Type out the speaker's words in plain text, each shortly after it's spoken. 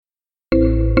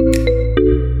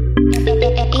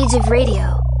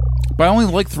Radio. But I only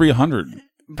like 300.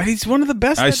 But he's one of the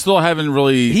best. I still haven't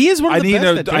really. He is one of the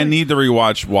best. I need to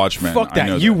rewatch Watchmen. Fuck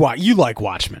that. You like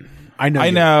Watchmen. I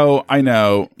know.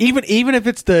 Even if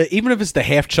it's the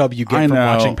half chub you get from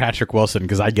watching Patrick Wilson,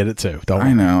 because I get it too. Don't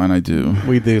worry. I know, and I do.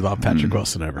 We do love Patrick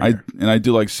Wilson over here. I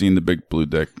do like seeing the big blue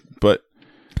dick, but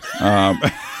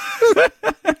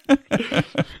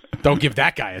don't give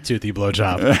that guy a toothy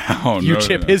blowjob.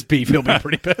 Chip his beef, he'll be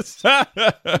pretty pissed.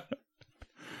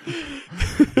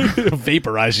 He'll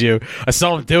vaporize you. I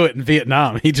saw him do it in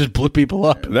Vietnam. He just blew people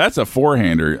up. That's a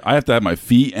four-hander. I have to have my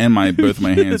feet and both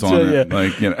my hands on it. Yeah.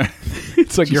 Like,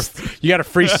 it's like you got a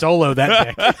free solo that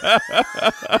dick.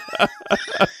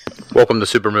 Welcome to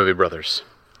Super Movie Brothers.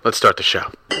 Let's start the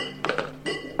show.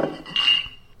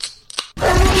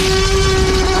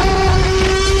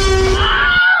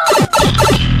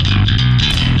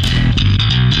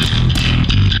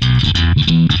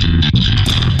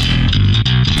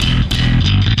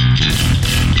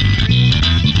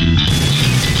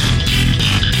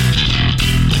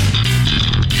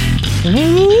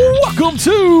 Welcome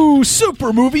to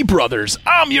Super Movie Brothers.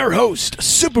 I'm your host,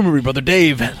 Super Movie Brother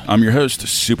Dave. I'm your host,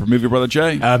 Super Movie Brother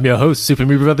Jay. I'm your host, Super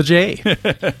Movie Brother Jay.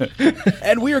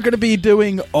 And we are going to be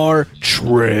doing our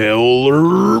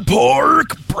Trailer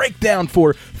Park breakdown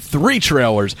for 3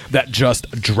 trailers that just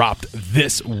dropped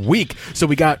this week. So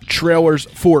we got trailers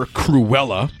for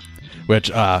Cruella,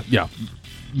 which,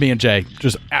 me and Jay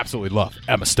just absolutely love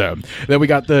Emma Stone. Then we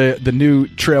got the new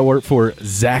trailer for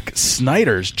Zack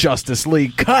Snyder's Justice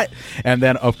League cut. And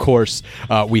then, of course,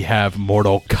 we have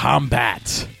Mortal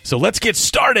Kombat. So let's get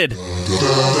started. Cut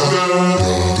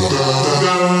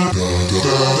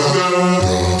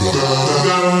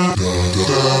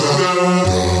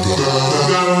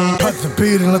the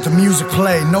beat and let the music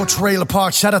play. No Trailer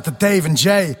Park, shout out to Dave and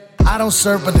Jay. I don't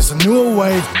serve, but there's a newer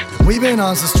wave. We've been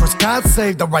on since trust God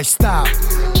save the right style.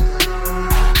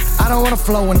 I don't wanna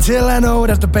flow until I know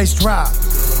that the bass drop.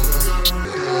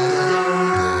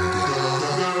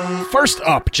 First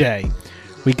up, Jay,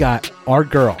 we got our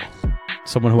girl,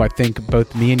 someone who I think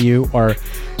both me and you are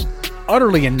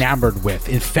utterly enamored with,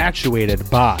 infatuated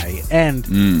by, and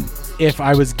if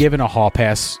I was given a hall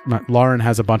pass, Lauren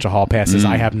has a bunch of hall passes.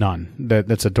 I have none.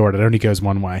 That's a door that only goes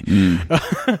one way.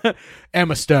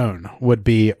 Emma Stone would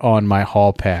be on my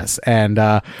hall pass. And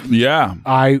I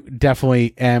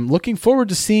definitely am looking forward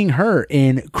to seeing her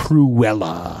in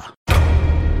Cruella.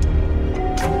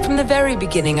 From the very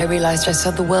beginning, I realized I saw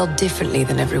the world differently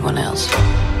than everyone else.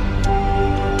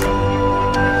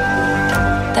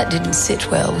 That didn't sit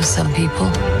well with some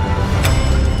people.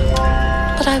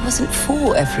 But I wasn't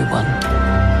for everyone.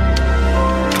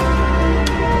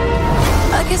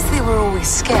 I guess they were always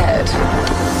scared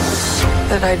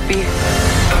that I'd be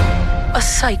a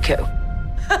psycho.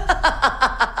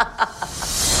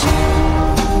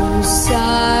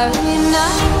 Sorry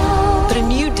now. But a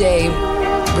new day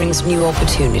brings new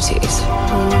opportunities.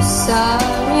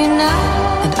 Sorry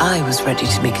now. And I was ready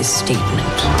to make a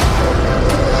statement.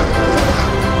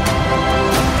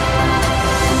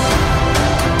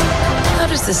 How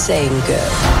does the saying go?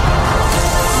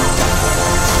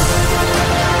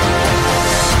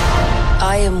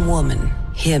 I am woman,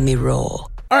 hear me roar.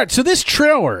 All right, so this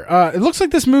trailer, it looks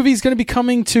like this movie is going to be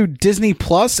coming to Disney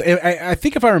Plus. I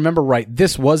think if I remember right,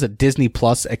 this was a Disney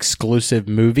Plus exclusive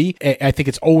movie. I think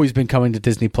it's always been coming to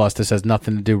Disney Plus. This has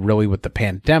nothing to do really with the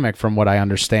pandemic, from what I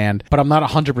understand. But I'm not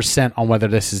 100% on whether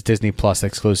this is Disney Plus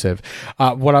exclusive.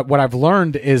 What I've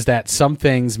learned is that some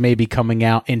things may be coming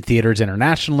out in theaters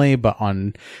internationally, but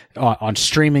on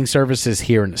streaming services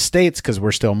here in the States, because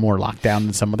we're still more locked down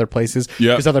than some other places.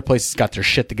 Because other places got their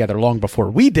shit together long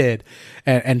before we did.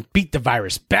 And beat the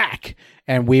virus back.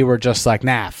 And we were just like,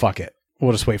 nah, fuck it.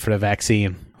 We'll just wait for the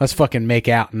vaccine. Let's fucking make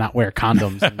out and not wear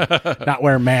condoms and not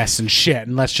wear masks and shit.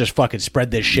 And let's just fucking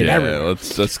spread this shit everywhere.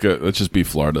 Let's go. Let's just be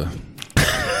Florida.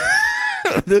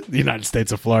 The United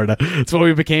States of Florida. It's what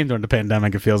we became during the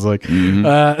pandemic, it feels like.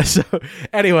 So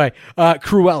anyway,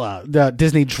 Cruella,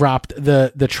 Disney dropped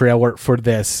the trailer for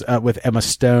this with Emma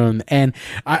Stone, and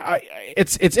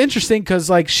it's interesting because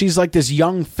like she's like this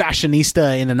young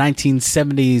fashionista in the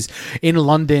 1970s in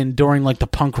London during like the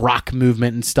punk rock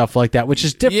movement and stuff like that, which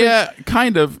is different. Yeah,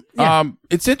 kind of. Yeah.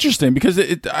 It's interesting because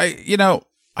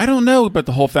I don't know about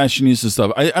the whole fashionista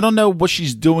stuff. I don't know what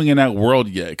she's doing in that world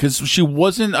yet, because she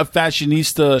wasn't a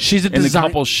fashionista. She's a in a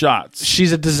couple shots.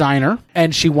 She's a designer,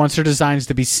 and she wants her designs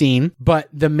to be seen. But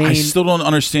the main, I still don't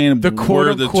understand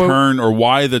where the turn or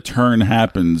why the turn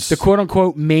happens. The quote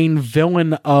unquote main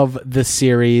villain of the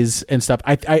series and stuff.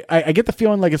 I get the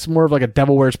feeling like it's more of like a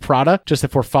Devil Wears Prada, just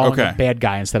if we're following a bad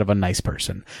guy instead of a nice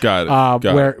person. Got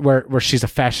it. Where she's a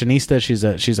fashionista,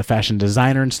 she's a fashion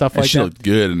designer and stuff like she that. She looked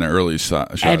good in the early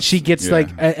shots. And she gets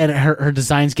and her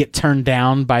designs get turned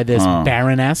down by this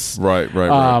baroness, right.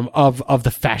 Of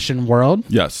the fashion world.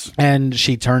 Yes, and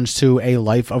she turns to a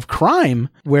life of crime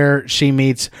where she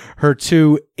meets her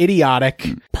two idiotic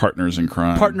partners in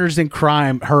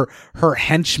crime. Her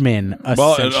henchmen,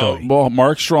 essentially. Well,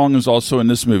 Mark Strong is also in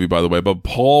this movie, by the way, but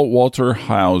Paul Walter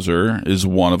Hauser is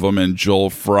one of them, and Joel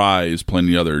Fry is playing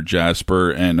the other, Jasper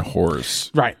and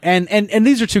Horace. Right, and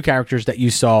these are two characters that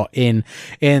you saw in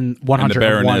 101. And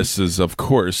the Baroness is, of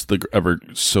course, the ever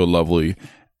so lovely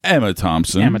Emma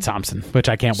Thompson, which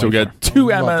I can't wait. So we got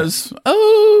two Emmas.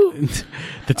 Oh,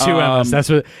 the two Emmas. That's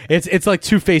what it's like.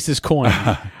 Two faces coin.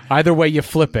 Either way you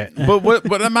flip it. But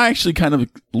what I'm actually kind of a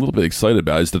little bit excited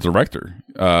about is the director,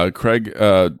 Craig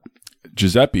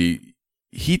Giuseppe.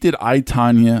 He did I,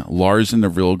 Tonya, Lars and the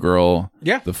Real Girl,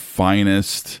 The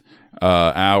Finest,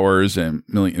 Hours, and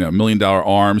 $1 Million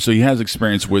Arms. So he has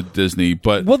experience with Disney,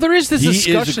 but there is this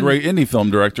discussion. He is a great indie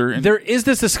film director. There is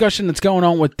this discussion that's going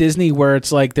on with Disney where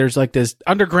it's like there's like this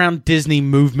underground Disney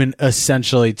movement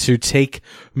essentially to take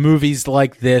movies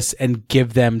like this and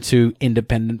give them to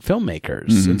independent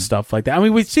filmmakers and stuff like that. I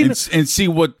mean, we've seen and see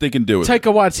what they can do with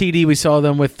Taika Waititi. We saw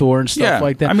them with Thor and stuff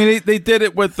like that. I mean, they did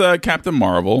it with Captain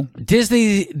Marvel.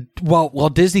 Disney,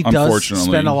 Disney does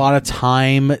spend a lot of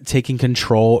time taking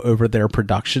control over their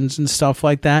productions and stuff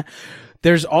like that.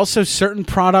 There's also certain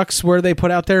products where they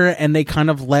put out there and they kind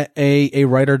of let a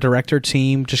writer director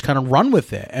team just kind of run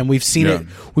with it, and we've seen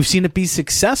it be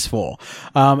successful.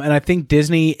 And I think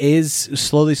Disney is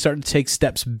slowly starting to take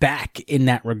steps back in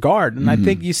that regard, and I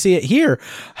think you see it here.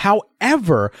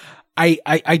 However,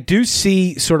 I do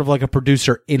see sort of like a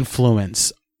producer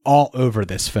influence all over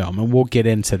this film, and we'll get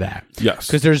into that. Yes.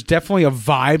 Because there's definitely a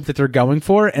vibe that they're going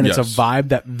for, and it's a vibe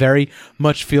that very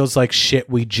much feels like shit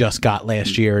we just got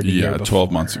last year and the year before.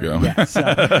 12 months ago. Yeah,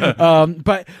 so,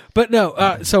 but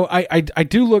no, so I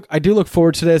do look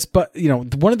forward to this, but you know,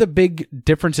 one of the big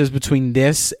differences between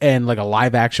this and like a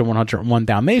live action 101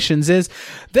 Dalmatians is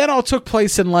that all took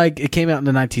place in like, it came out in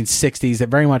the 1960s. It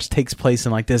very much takes place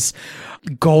in like this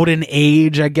golden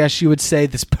age, I guess you would say,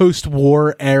 this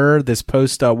post-war era, this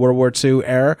post-World War II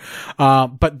era.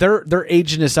 But they're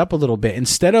aging this up a little bit.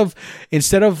 Instead of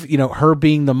you know, her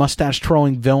being the mustache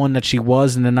twirling villain that she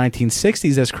was in the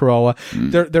 1960s as Cruella,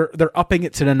 they're upping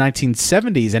it to the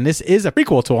 1970s, and this is a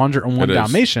prequel to 101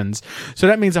 Dalmatians. So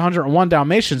that means 101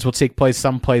 Dalmatians will take place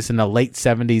someplace in the late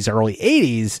 70s, early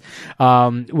 80s,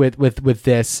 with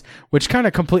this, which kind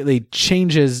of completely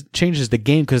changes the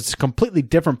game because it's a completely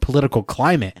different political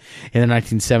climate in the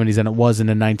 1970s than it was in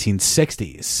the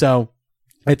 1960s. So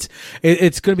it's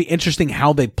going to be interesting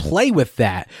how they play with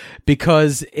that,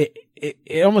 because it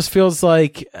almost feels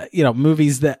like, you know,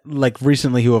 movies that like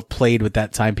recently who have played with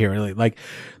that time period, like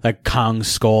Kong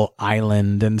Skull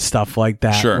Island and stuff like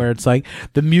that, where it's like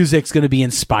the music's going to be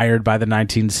inspired by the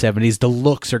 1970s, the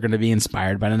looks are going to be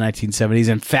inspired by the 1970s,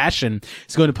 and fashion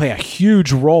is going to play a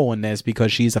huge role in this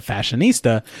because she's a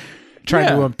fashionista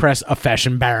trying to impress a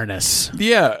fashion baroness.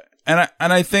 Yeah, and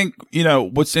I think, you know,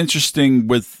 what's interesting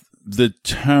with the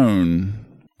tone,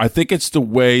 I think it's the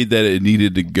way that it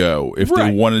needed to go if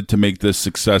they wanted to make this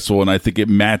successful, and I think it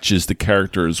matches the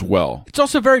character as well. It's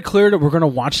also very clear that we're going to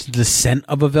watch the descent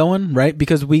of a villain, right?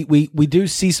 Because we do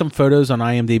see some photos on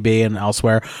IMDb and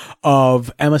elsewhere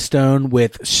of Emma Stone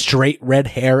with straight red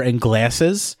hair and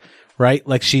glasses, right?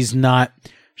 Like she's not...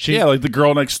 like the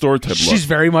girl next door type look. She's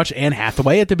very much Anne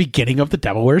Hathaway at the beginning of The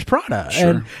Devil Wears Prada.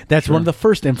 And that's one of the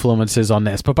first influences on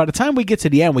this. But by the time we get to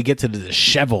the end, we get to the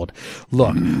disheveled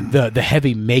look, the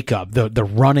heavy makeup, the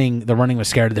running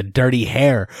mascara, the dirty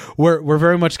hair. We're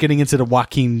very much getting into the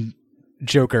Joaquin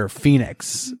Joker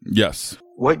Phoenix. Yes.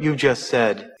 What you just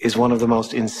said is one of the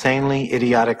most insanely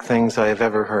idiotic things I have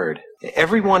ever heard.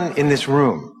 Everyone in this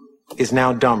room is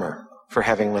now dumber for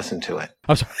having listened to it.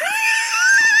 I'm sorry.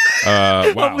 Wow.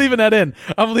 I'm leaving that in.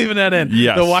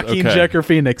 Yes, the Joaquin Joker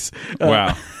Phoenix.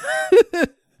 Wow.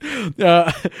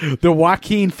 The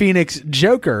Joaquin Phoenix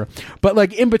Joker. But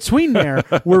like in between there,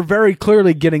 we're very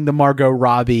clearly getting the Margot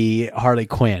Robbie Harley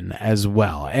Quinn as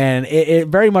well. And it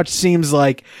very much seems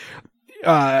like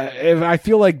I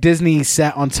feel like Disney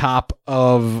sat on top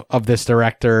of this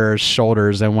director's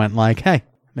shoulders and went like, hey,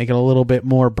 Make it a little bit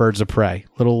more Birds of Prey,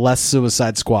 a little less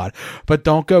Suicide Squad. But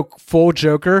don't go full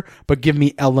Joker, but give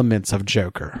me elements of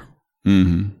Joker.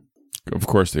 Mm-hmm. Of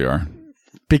course they are.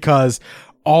 Because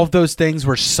all of those things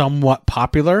were somewhat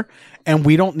popular, and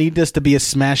we don't need this to be a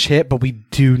smash hit, but we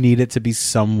do need it to be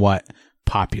somewhat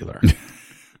popular.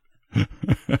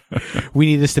 We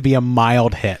need this to be a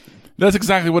mild hit. That's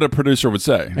exactly what a producer would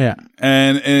say. Yeah.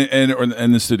 And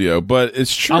in the studio. But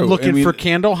it's true. I'm looking for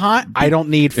Candle hot. I don't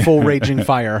need full Raging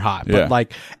Fire hot. But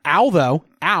like Ow, though.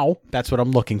 Ow. That's what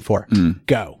I'm looking for.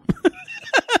 Go.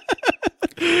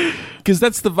 Because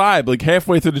that's the vibe. Like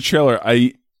halfway through the trailer,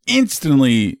 I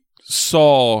instantly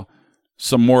saw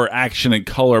some more action and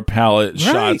color palette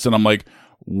shots. And I'm like,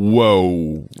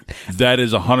 whoa. That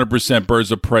is 100%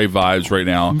 Birds of Prey vibes right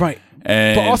now. Right.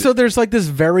 And but also there's like this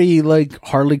very like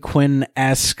Harley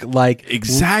Quinn-esque like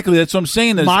exactly that's what I'm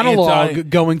saying. There's monologue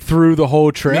going through the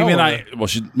whole trailer.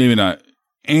 Maybe not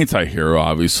anti-hero,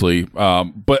 obviously,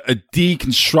 but a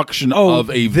deconstruction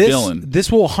of a villain.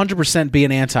 This will 100% be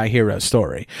an anti-hero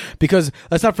story because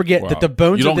let's not forget that the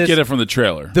bones you don't of this, get it from the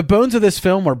trailer. The bones of this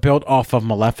film were built off of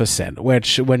Maleficent,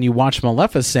 which when you watch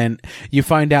Maleficent, you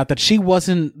find out that she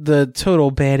wasn't the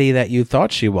total baddie that you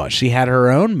thought she was. She had her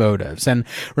own motives. And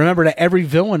remember that every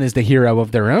villain is the hero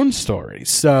of their own story.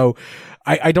 So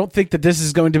I don't think that this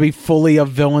is going to be fully a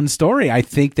villain story. I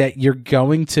think that you're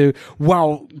going to,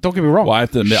 well, don't get me wrong. Well, I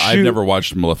have to admit, I've never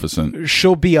watched Maleficent.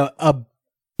 She'll be a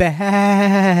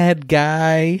bad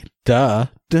guy. Duh.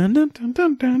 Dun, dun, dun,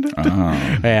 dun, dun,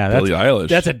 dun. Yeah, Billie Eilish.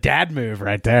 That's a dad move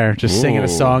right there. Just singing a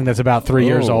song that's about 3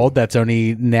 years old. That's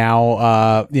only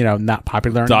now, not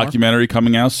popular anymore. Documentary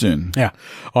coming out soon. Yeah,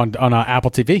 on Apple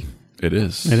TV. It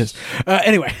is.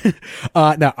 Anyway,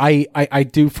 no, I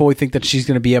do fully think that she's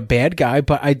going to be a bad guy,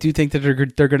 but I do think that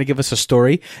they're going to give us a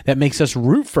story that makes us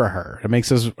root for her. It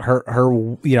makes us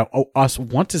us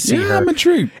want to see her. Yeah, I'm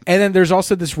intrigued. And then there's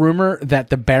also this rumor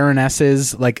that the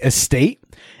Baroness's like estate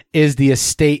is the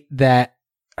estate that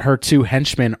her two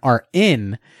henchmen are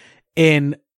in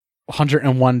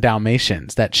 101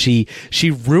 Dalmatians, that she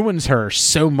ruins her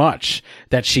so much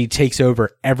that she takes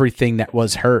over everything that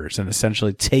was hers and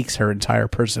essentially takes her entire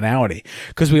personality,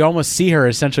 because we almost see her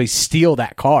essentially steal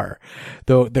that car,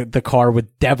 the car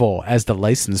with Devil as the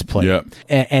license plate. Yep.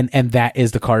 And that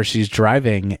is the car she's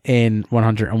driving in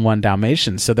 101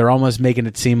 Dalmatians. So they're almost making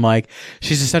it seem like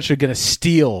she's essentially going to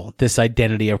steal this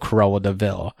identity of Cruella de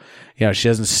Vil. You know, she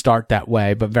doesn't start that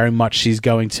way, but very much she's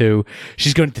going to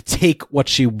take what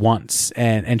she wants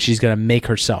and she's going to make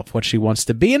herself what she wants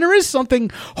to be. And there is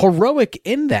something heroic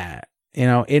in that.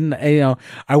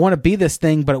 I want to be this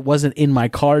thing, but it wasn't in my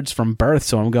cards from birth,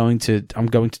 so I'm going to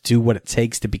do what it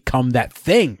takes to become that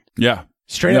thing. Yeah.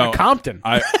 Straight out of Compton.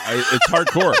 It's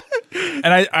hardcore.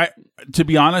 And I to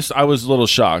be honest, I was a little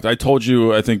shocked. I told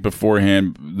you, I think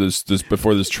beforehand,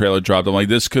 before this trailer dropped, I'm like,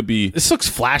 this looks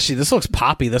flashy. This looks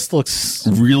poppy. This looks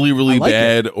really, really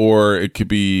bad, or it could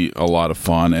be a lot of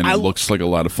fun, and it looks like a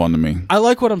lot of fun to me. I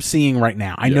like what I'm seeing right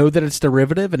now. I know that it's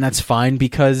derivative, and that's fine,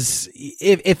 because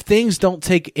if things don't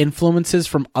take influences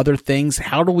from other things,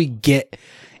 how do we get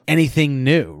anything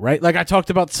new, right? Like I talked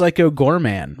about Psycho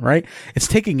Gorman, right? It's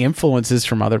taking influences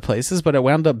from other places, but it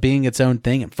wound up being its own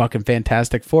thing and fucking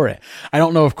fantastic for it. I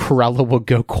don't know if Cruella will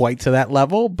go quite to that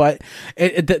level, but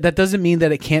that doesn't mean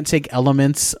that it can't take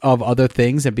elements of other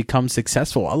things and become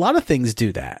successful. A lot of things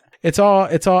do that. It's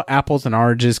all apples and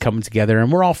oranges coming together,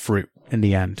 and we're all fruit in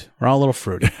the end. We're all a little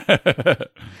fruity. I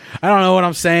don't know what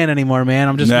I'm saying anymore, man.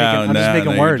 I'm just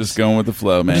making words. You're just going with the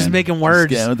flow, man. I'm just making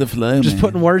words. Just going with the flow, just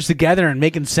putting words together and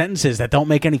making sentences that don't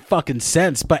make any fucking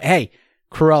sense. But hey,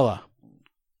 Cruella,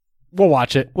 we'll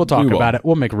watch it. We'll talk about it.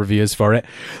 We'll make reviews for it.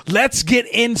 Let's get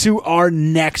into our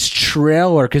next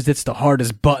trailer, because it's the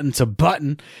hardest button to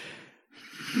button.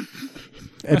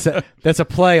 That's a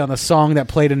play on the song that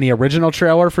played in the original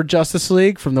trailer for Justice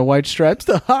League from the White Stripes.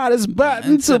 The hottest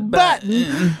button to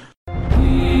button.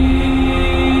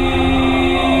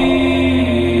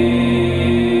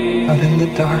 Out in the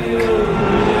dark,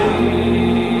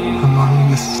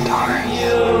 among the stars,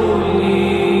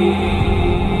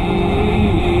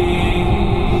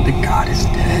 the god is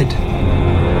dead.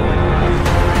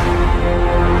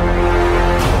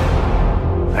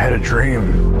 I had a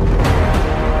dream.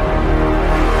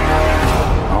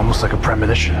 Almost like a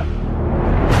premonition. I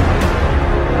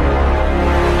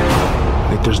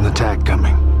think there's an attack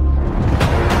coming.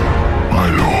 My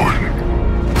lord,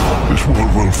 this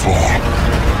world will fall.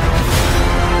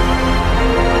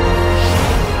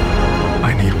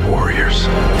 I need warriors.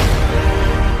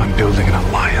 I'm building an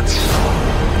alliance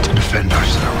to defend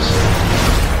ourselves.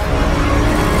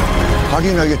 How do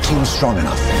you know your team's strong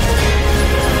enough?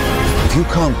 If you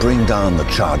can't bring down the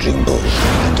charging bull,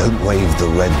 then don't wave the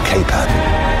red cape at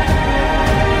him.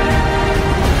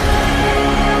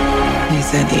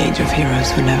 These are the age of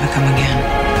heroes who never come again.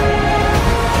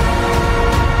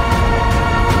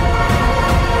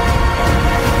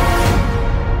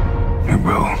 It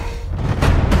will.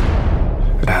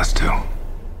 It has to.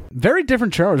 Very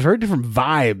different trailers, very different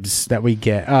vibes that we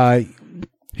get.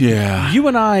 Yeah. You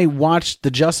and I watched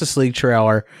the Justice League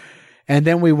trailer, and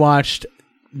then we watched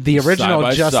the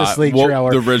original Justice League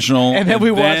trailer. The original. And then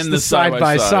we watched the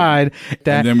side-by-side.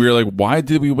 And then we were like, why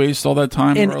did we waste all that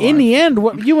time? And in the end,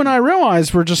 what you and I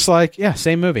realized, we're just like, yeah,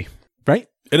 same movie, right?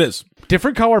 It is.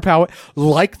 Different color palette,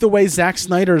 like the way Zack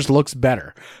Snyder's looks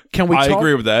better. I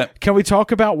agree with that. Can we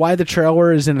talk about why the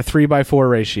trailer is in a 3:4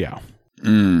 ratio?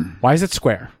 Why is it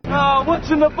square? Oh, what's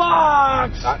in the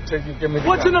box? What's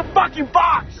in the fucking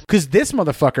box? Because this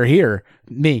motherfucker here,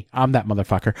 I'm that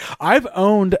motherfucker. I've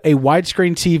owned a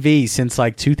widescreen TV since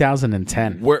like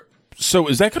 2010. So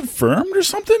is that confirmed or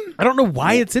something? I don't know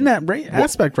why it's in that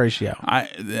aspect ratio.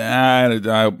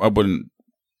 I wouldn't.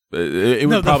 It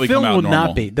would probably come out normal. The film will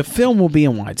not be. The film will be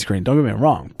in widescreen. Don't get me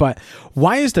wrong. But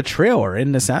why is the trailer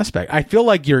in this aspect? I feel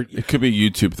like It could be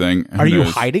a YouTube thing. Are you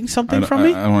hiding something from me?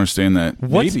 I don't understand that.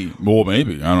 Maybe. Well,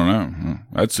 maybe. I don't know.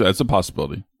 That's a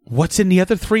possibility. What's in the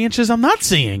other 3 inches I'm not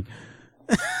seeing?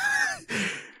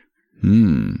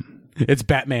 It's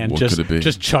Batman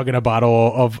just chugging a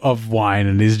bottle of wine,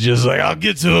 and he's just like, I'll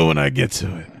get to it when I get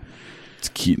to it. It's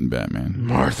Keaton Batman.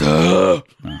 Martha.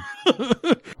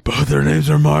 Both their names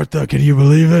are Martha. Can you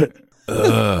believe it?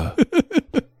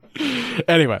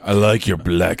 Anyway. I like your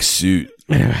black suit.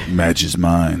 Matches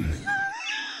mine.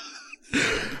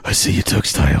 I see you took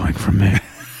styling from me.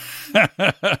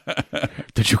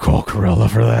 Did you call Corella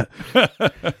for that?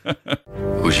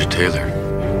 Who's your tailor?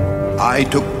 I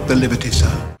took the liberty,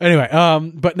 sir. Anyway,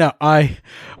 but no,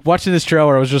 watching this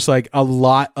trailer, I was just like, a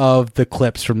lot of the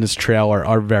clips from this trailer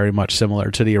are very much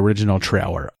similar to the original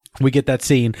trailer. We get that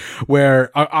scene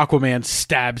where Aquaman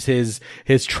stabs his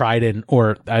trident,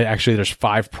 or actually there's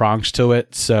 5 prongs to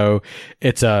it, so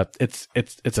it's a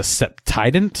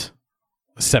septident.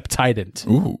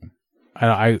 Ooh,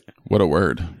 what a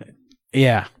word!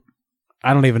 Yeah,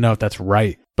 I don't even know if that's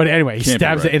right. But anyway, he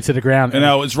stabs it into the ground. And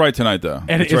now it's right tonight, though.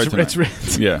 And it's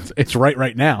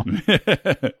right now.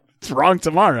 It's wrong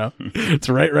tomorrow. It's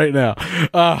right now.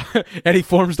 And he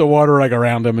forms the water like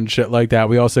around him and shit like that.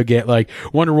 We also get like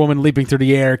Wonder Woman leaping through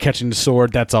the air, catching the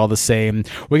sword. That's all the same.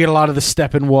 We get a lot of the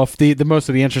Steppenwolf. The most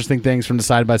of the interesting things from the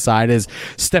side by side is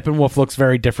Steppenwolf looks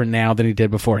very different now than he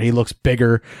did before. He looks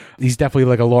bigger. He's definitely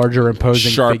like a larger,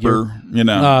 imposing sharper figure. You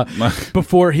know.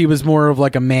 Before he was more of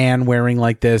like a man wearing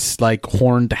like this like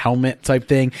horned helmet type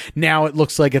thing. Now it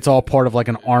looks like it's all part of like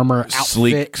an armor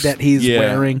outfit that he's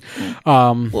wearing.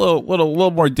 A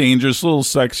little more dangerous, a little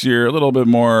sexier, a little bit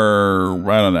more.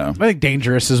 I don't know. I think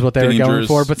dangerous is what they were going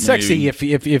for, but sexy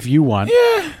if you want.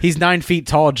 Yeah, he's 9 feet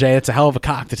tall, Jay. It's a hell of a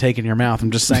cock to take in your mouth.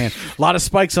 I'm just saying. A lot of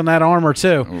spikes on that armor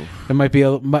too. Oof. It might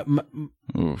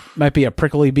be a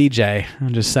prickly BJ.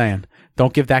 I'm just saying.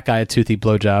 Don't give that guy a toothy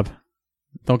blowjob.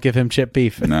 Don't give him chip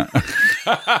beef. No.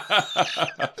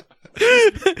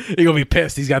 He's gonna be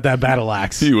pissed. He's got that battle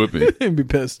axe. He would be. He'd be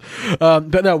pissed.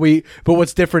 But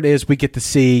what's different is we get to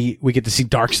see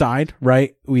Darkseid,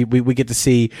 right? We get to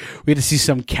see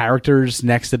some characters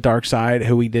next to Darkseid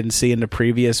who we didn't see in the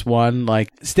previous one.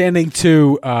 Like standing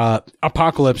to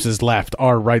Apocalypse's left,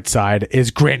 our right side,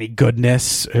 is Granny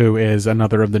Goodness, who is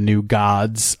another of the new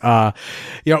gods.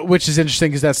 Which is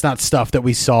interesting because that's not stuff that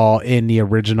we saw in the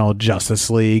original Justice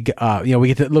League.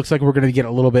 It looks like we're gonna get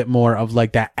a little bit more of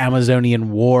like that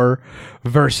Amazonian war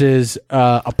versus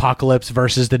Apocalypse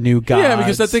versus the new gods. Yeah,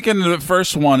 because I think in the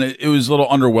first one it was a little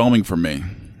underwhelming for me.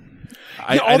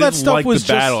 I that stuff like was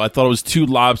the battle. I thought it was too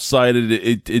lopsided.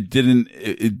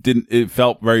 It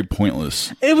felt very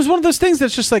pointless. It was one of those things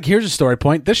that's just like, here's a story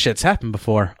point. This shit's happened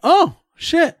before. Oh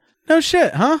shit, no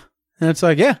shit, huh? And it's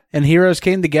like, yeah. And heroes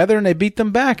came together and they beat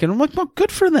them back, and I'm like, well,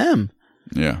 good for them.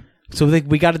 Yeah. So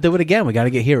we got to do it again. We got to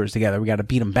get heroes together. We got to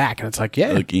beat them back. And it's like,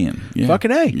 yeah. Again. Yeah.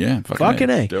 Fucking A. Yeah. Fucking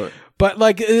A. Do it. But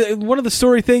like one of the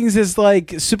story things is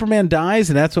like Superman dies,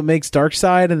 and that's what makes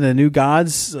Darkseid and the new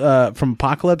gods from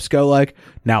Apocalypse go like,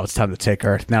 now it's time to take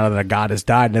Earth now that a god has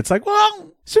died. And it's like,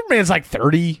 well, Superman's like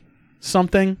 30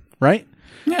 something, right?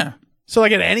 Yeah. So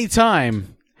like at any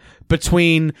time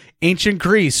between ancient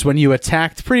Greece when you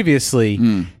attacked previously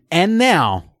and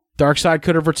now, Darkseid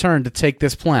could have returned to take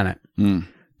this planet.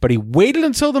 But he waited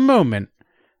until the moment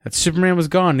that Superman was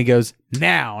gone, and he goes,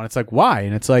 now. And it's like, why?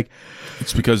 And it's like,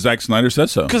 it's because Zack Snyder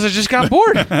said so. Because I just got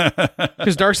bored.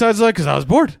 Because Darkseid's like, because I was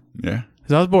bored. Yeah.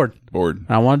 Because I was bored. And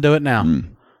I want to do it now.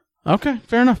 Okay,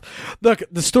 fair enough. Look,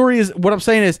 the story is what I'm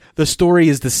saying is the story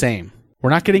is the same. We're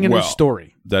not getting a new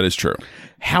story. That is true.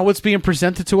 How it's being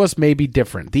presented to us may be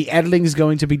different. The editing is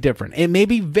going to be different. It may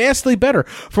be vastly better.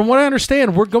 From what I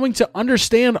understand, we're going to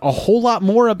understand a whole lot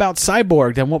more about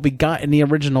Cyborg than what we got in the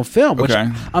original film, which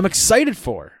I'm excited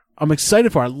for.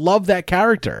 I love that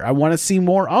character. I want to see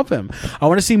more of him. I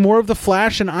want to see more of the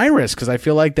Flash and Iris because I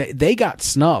feel like they got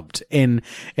snubbed in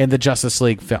the Justice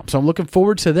League film. So I'm looking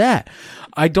forward to that.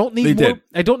 I don't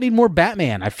need more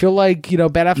Batman. I feel like, Ben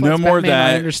Affleck's Batman,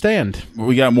 I understand.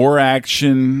 We got more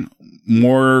action,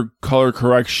 more color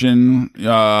correction.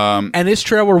 And this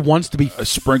trailer wants to be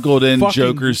sprinkled in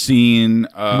Joker scene.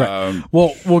 Right.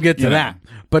 Well, we'll get to that.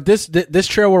 But this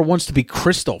trailer wants to be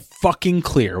crystal fucking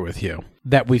clear with you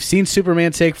that we've seen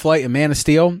Superman take flight in Man of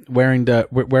Steel wearing the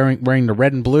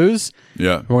red and blues.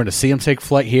 Yeah. We're going to see him take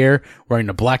flight here wearing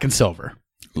the black and silver.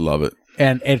 Love it.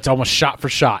 And it's almost shot for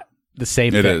shot the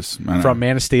same thing. It is. From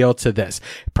Man of Steel to this.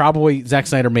 Probably Zack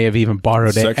Snyder may have even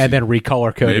borrowed it and then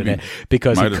recolor coded it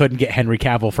because he couldn't get Henry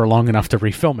Cavill for long enough to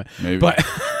refilm it. Maybe.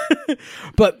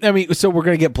 But I mean, so we're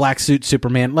going to get Black Suit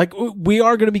Superman. Like, we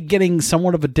are going to be getting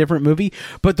somewhat of a different movie.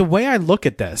 But the way I look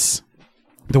at this,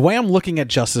 the way I'm looking at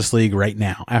Justice League right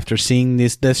now, after seeing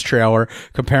this trailer,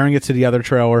 comparing it to the other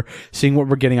trailer, seeing what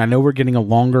we're getting, I know we're getting a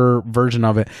longer version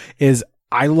of it, is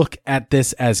I look at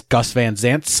this as Gus Van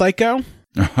Sant's Psycho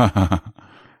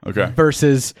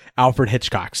versus Alfred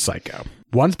Hitchcock's Psycho.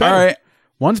 One's better. All right.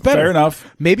 One's better. Fair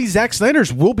enough. Maybe Zack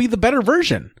Snyder's will be the better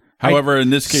version. However, in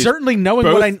this case, certainly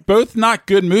knowing both not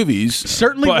good movies.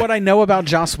 Certainly, what I know about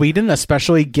Joss Whedon,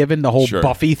 especially given the whole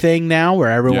Buffy thing now,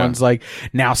 where everyone's like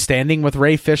now standing with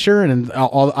Ray Fisher, and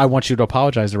I want you to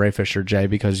apologize to Ray Fisher, Jay,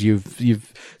 because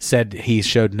you've said he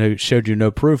showed you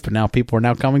no proof, but now people are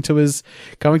now coming to his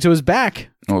back.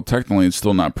 Well, technically, it's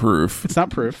still not proof. It's not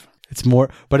proof. It's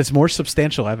more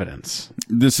substantial evidence.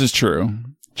 This is true.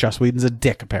 Joss Whedon's a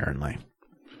dick, apparently.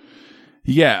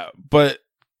 Yeah, but.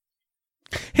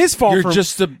 His fault. You're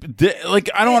just I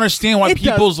don't understand why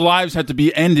people's lives have to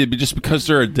be ended just because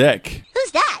they're a dick.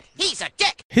 Who's that? He's a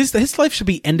dick. His life should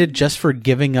be ended just for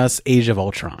giving us Age of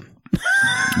Ultron.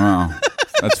 Oh,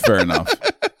 that's fair enough.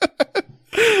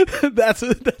 That's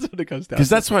what it goes down. Because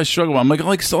that's why I struggle. I'm like, a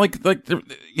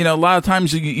lot of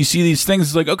times you see these things.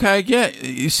 It's like, okay, yeah,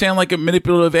 you sound like a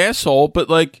manipulative asshole, but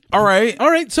like, all right.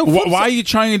 So why are you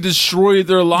trying to destroy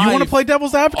their lives? You want to play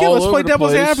devil's advocate? Let's play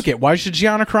devil's advocate. Why should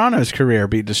Gianna Carano's career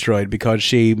be destroyed because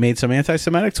she made some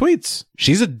anti-Semitic tweets?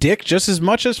 She's a dick just as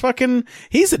much as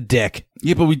he's a dick.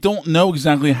 Yeah, but we don't know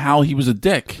exactly how he was a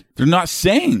dick. They're not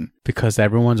saying. Because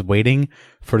everyone's waiting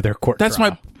for their court trial.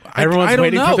 That's Everyone's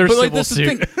waiting for their civil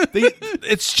suit.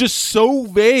 It's just so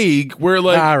vague. Where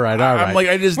like, all right. I'm like,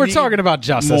 we're talking about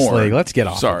Justice League. Let's get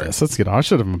off. Sorry. Of this. Let's get off. I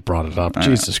should have brought it up.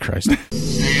 Jesus Christ.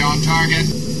 Stay on target.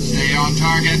 Stay on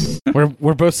target.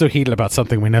 We're both so heated about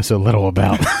something we know so little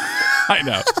about. I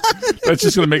know. That's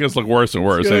just going to make us look worse and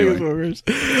worse. Anyway.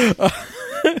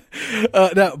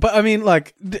 No, but I mean,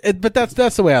 but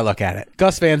that's the way I look at it.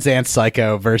 Gus Van Sant's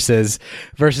Psycho versus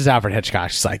Alfred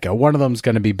Hitchcock's Psycho. One of them's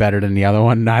going to be better than the other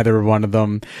one. Neither one of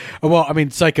them. Well, I mean,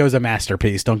 Psycho's a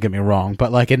masterpiece. Don't get me wrong,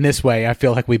 but like in this way, I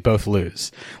feel like we both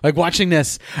lose. Like watching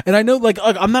this, and I know,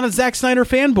 I'm not a Zack Snyder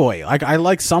fanboy. Like I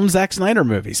like some Zack Snyder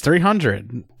movies: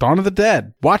 300, Dawn of the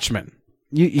Dead, Watchmen.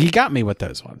 He got me with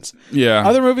those ones. Yeah.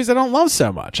 Other movies I don't love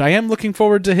so much. I am looking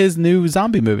forward to his new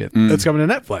zombie movie that's coming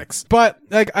to Netflix. But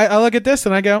like I look at this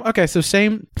and I go, okay, so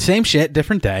same shit,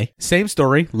 different day, same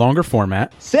story, longer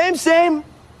format. Same,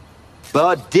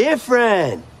 but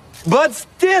different. But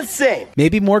still same.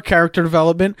 Maybe more character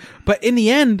development, but in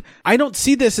the end, I don't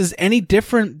see this as any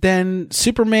different than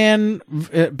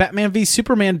Batman v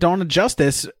Superman Dawn of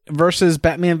Justice versus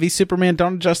Batman v Superman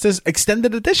Dawn of Justice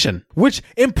Extended Edition, which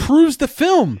improves the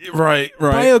film right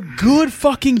by a good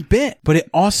fucking bit, but it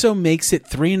also makes it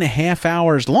 3.5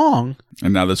 hours long.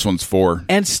 And now this one's 4,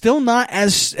 and still not a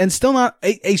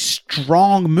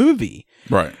strong movie.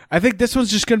 Right. I think this one's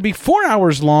just going to be 4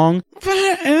 hours long,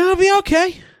 and it'll be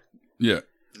okay. Yeah,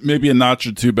 maybe a notch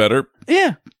or two better.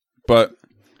 Yeah, but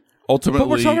ultimately,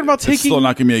 we're talking about it's still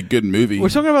not going to be a good movie. We're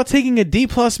talking about taking a D+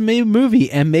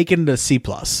 movie and making it a C+.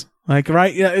 Like,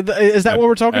 right? Is that what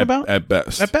we're talking about? At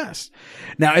best. At best.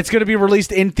 Now, it's going to be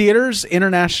released in theaters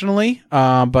internationally,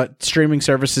 but streaming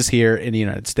services here in the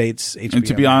United States. HBO and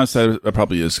to be honest, that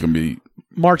probably is going to be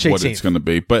March 18th. What it's going to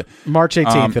be. But March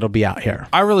 18th, it'll be out here.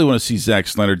 I really want to see Zack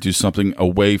Snyder do something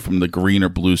away from the green or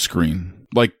blue screen.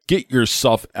 Like, get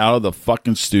yourself out of the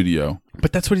fucking studio.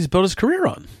 But that's what he's built his career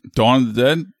on. Dawn of the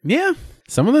Dead? Yeah.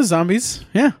 Some of the zombies.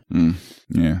 Yeah.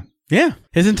 Yeah. Yeah.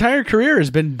 His entire career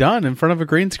has been done in front of a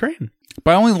green screen.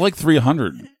 But I only like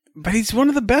 300. But he's one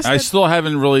of the best. I still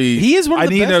haven't really. He is one of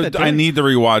the best. I need to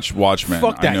rewatch Watchmen.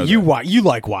 Fuck that. You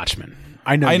like Watchmen.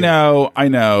 I know.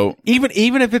 Even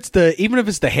if it's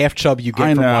the half chub you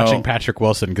get from watching Patrick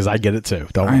Wilson, because I get it too.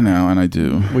 Don't worry. I know, and I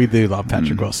do. We do love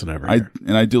Patrick Wilson over here.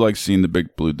 And I do like seeing the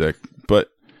big blue dick, but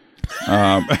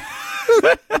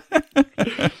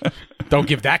don't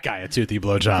give that guy a toothy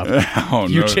blowjob. Oh,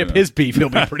 you chip his beef, he'll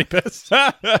be pretty pissed.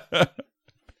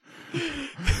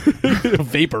 He'll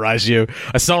vaporize you.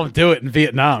 I saw him do it in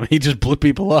Vietnam. He just blew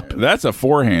people up. That's a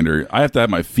four-hander. I have to have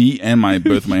my feet and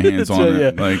both my hands on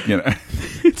it. Yeah. Like, you know,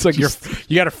 it's like you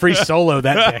got to free solo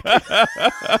that dick.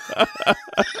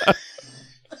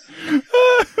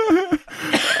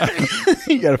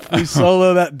 You got to free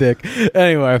solo that dick.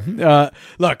 Anyway,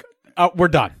 look. We're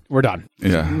done.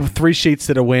 Yeah. 3 sheets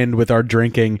to the wind with our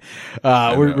drinking.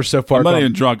 We're so far. I'm not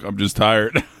even drunk. I'm just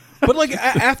tired. But like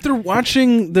after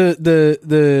watching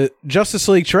the Justice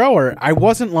League trailer, I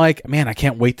wasn't like, man, I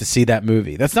can't wait to see that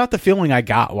movie. That's not the feeling I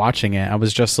got watching it. I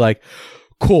was just like,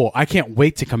 cool. I can't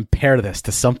wait to compare this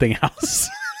to something else.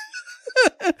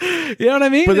 You know what I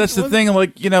mean? But that's the thing.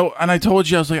 Like, you know, and I told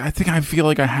you, I was like, I feel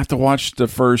like I have to watch the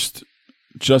first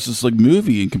Justice League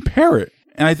movie and compare it.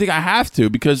 And I think I have to,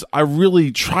 because I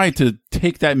really tried to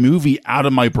take that movie out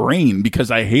of my brain because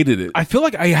I hated it. I feel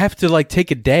like I have to like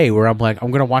take a day where I'm like,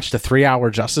 I'm going to watch the 3-hour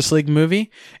Justice League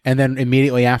movie, and then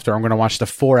immediately after I'm going to watch the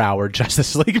 4-hour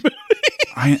Justice League movie.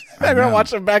 I'm going to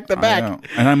watch them back to back.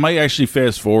 And I might actually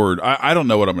fast forward. I don't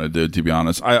know what I'm going to do, to be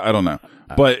honest. I don't know.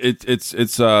 But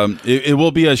it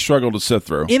will be a struggle to sit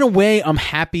through. In a way, I'm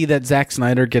happy that Zack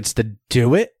Snyder gets to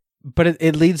do it. But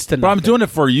it leads to nothing. But I'm doing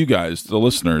it for you guys, the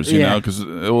listeners, you know, because it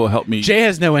will help me. Jay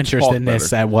has no interest in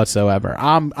this whatsoever.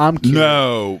 I'm curious.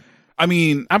 No. I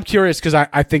mean, I'm curious because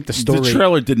I think the story. The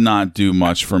trailer did not do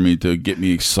much for me to get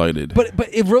me excited. But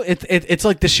it's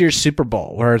like this year's Super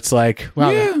Bowl where it's like,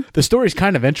 well, the story's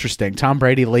kind of interesting. Tom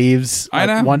Brady leaves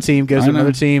one team, goes to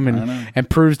another team, and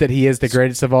proves that he is the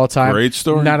greatest of all time. Great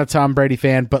story. Not a Tom Brady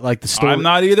fan, but like the story. I'm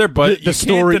not either, but you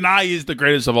can't deny he's the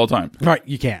greatest of all time. Right,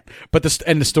 you can't. But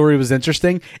the story was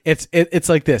interesting. It's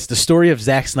like this. The story of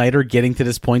Zack Snyder getting to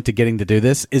this point to getting to do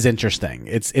this is interesting.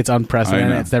 It's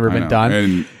unprecedented. It's never been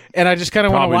done. And I just kind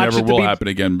of want to watch it. Probably never will happen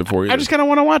again before either. I just kind of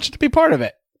want to watch it to be part of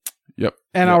it. Yep.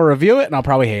 And I'll review it, and I'll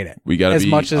probably hate it. We got to be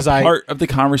much as part of the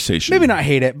conversation. Maybe not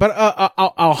hate it, but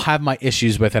I'll have my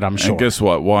issues with it, I'm sure. And guess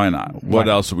what? Why not? What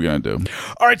else are we going to do?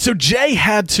 All right, so Jay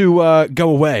had to go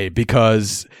away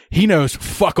because he knows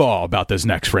fuck all about this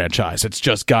next franchise. It's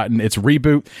just gotten its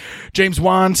reboot. James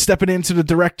Wan stepping into the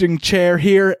directing chair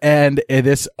here, and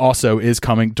this also is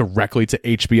coming directly to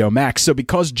HBO Max. So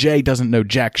because Jay doesn't know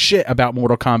jack shit about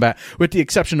Mortal Kombat, with the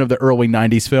exception of the early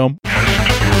 90s film,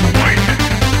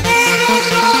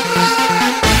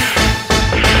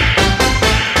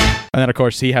 and then, of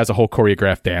course, he has a whole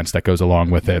choreographed dance that goes along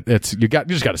with it. You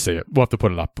just got to see it. We'll have to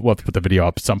put it up. We'll have to put the video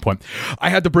up at some point. I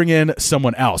had to bring in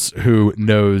someone else who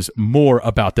knows more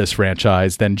about this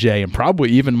franchise than Jay and probably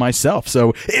even myself.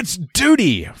 So it's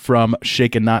Duty from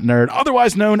Shaken Not Nerd,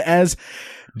 otherwise known as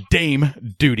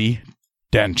Dame Duty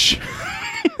Dench.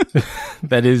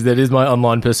 That is my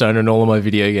online persona in all of my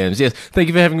video games. Yes, thank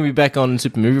you for having me back on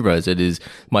Super Movie Bros. It is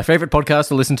my favorite podcast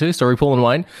to listen to. Sorry, Paul and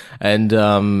Wayne. And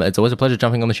it's always a pleasure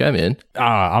jumping on the show, man.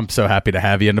 I'm so happy to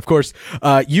have you. And of course,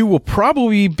 you will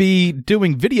probably be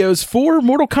doing videos for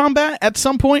Mortal Kombat at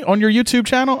some point on your YouTube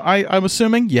channel. I'm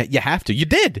assuming. Yeah, you have to. You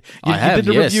did. You did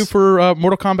a review for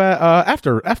Mortal Kombat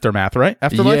Aftermath, right?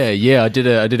 Afterlife? Yeah. I did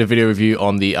a video review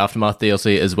on the Aftermath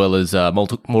DLC as well as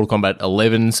Mortal Kombat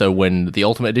 11. So when the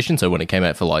Ultimate Edition, so when it came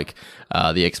out for like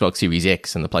the Xbox Series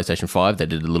X and the PlayStation 5, they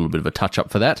did a little bit of a touch up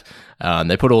for that.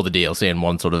 They put all the DLC in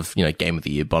one sort of Game of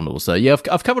the Year bundle. So yeah,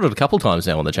 I've covered it a couple times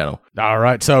now on the channel. All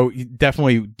right, so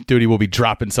definitely Duty will be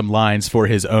dropping some lines for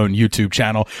his own YouTube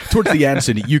channel towards the end,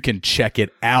 so that you can check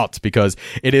it out because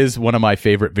it is one of my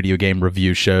favorite video game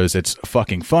review shows. It's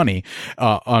fucking funny,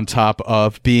 on top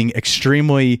of being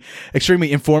extremely,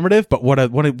 extremely informative. But one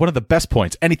of the best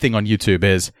points, anything on YouTube,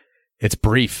 is it's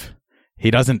brief. He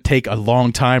doesn't take a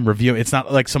long time review. It's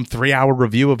not like some 3-hour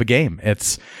review of a game.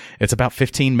 It's about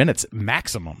 15 minutes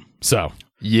maximum. So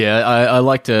yeah, I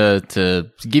like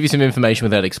to give you some information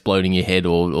without exploding your head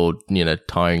or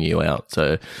tiring you out.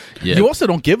 So yeah, you also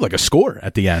don't give like a score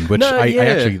at the end, which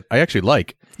I actually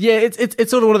like. Yeah,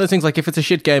 it's sort of one of those things, like if it's a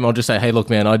shit game, I'll just say, hey,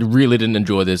 look, man, I really didn't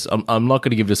enjoy this. I'm not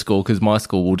going to give it a score because my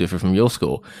score will differ from your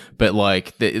score. But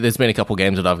like, there's been a couple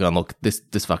games that I've gone, look,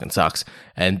 this fucking sucks.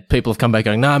 And people have come back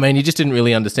going, nah, man, you just didn't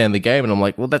really understand the game. And I'm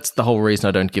like, well, that's the whole reason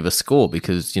I don't give a score,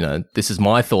 because, you know, this is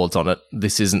my thoughts on it.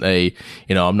 This isn't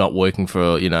I'm not working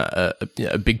for,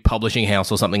 a big publishing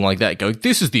house or something like that going,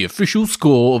 this is the official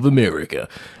score of America.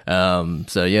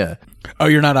 So yeah. Oh,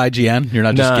 you're not IGN? You're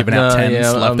not just giving out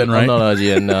 10s left and right? I'm not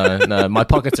IGN, no. My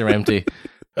pockets are empty.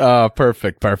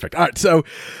 Perfect. All right, so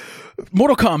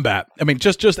Mortal Kombat, I mean,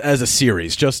 just as a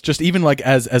series, just even like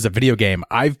as a video game,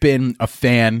 I've been a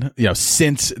fan,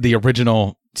 since the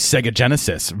original Sega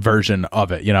Genesis version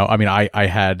of it. I mean, I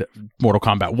had Mortal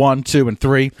Kombat 1, 2, and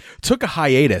 3, took a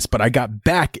hiatus, but I got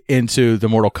back into the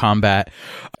Mortal Kombat,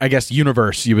 I guess,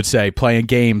 universe, you would say, playing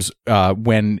games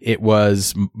when it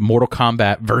was Mortal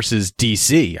Kombat versus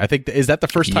DC. I think, is that the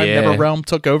first time NetherRealm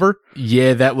took over?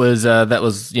 Yeah, that was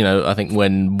I think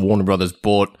when Warner Brothers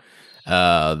bought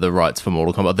the rights for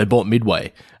Mortal Kombat. They bought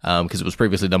Midway because it was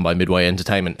previously done by Midway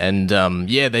Entertainment, and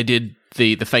they did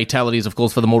the fatalities, of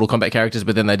course, for the Mortal Kombat characters,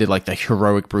 but then they did like the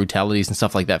heroic brutalities and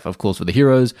stuff like that, of course, for the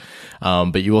heroes.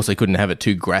 But you also couldn't have it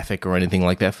too graphic or anything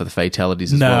like that for the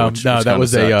fatalities as well. Which that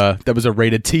was a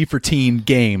rated T for teen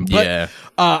game. But,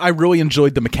 I really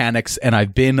enjoyed the mechanics, and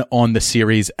I've been on the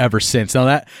series ever since.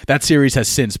 Now that series has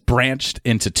since branched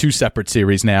into 2 separate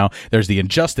series now. There's the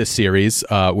Injustice series,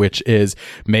 which is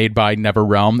made by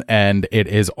NetherRealm, and it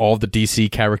is all the DC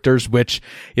characters, which,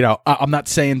 I'm not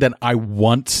saying that I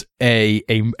want a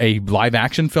live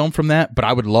action film from that, but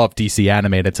I would love DC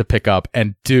Animated to pick up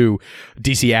and do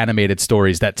DC Animated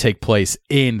stories that take place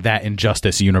in that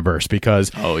Injustice universe,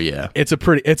 because it's a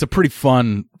pretty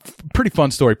fun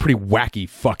story, pretty wacky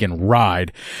fucking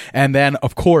ride. And then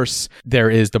of course there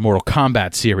is the Mortal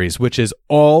Kombat series, which is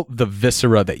all the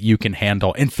viscera that you can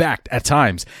handle. In fact, at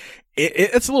times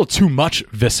it's a little too much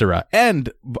viscera,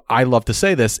 and I love to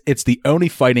say this, it's the only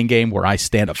fighting game where I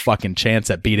stand a fucking chance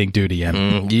at beating Duty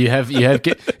in. You have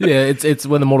it's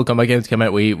when the Mortal Kombat games come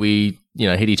out, we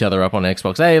hit each other up on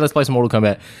Xbox, hey, let's play some Mortal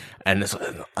Kombat, and it's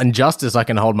Injustice, I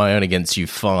can hold my own against you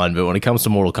fine, but when it comes to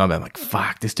Mortal Kombat, I'm like,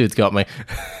 fuck, this dude's got me.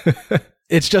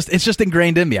 It's just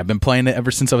ingrained in me. I've been playing it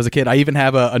ever since I was a kid. I even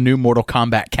have a new Mortal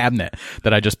Kombat cabinet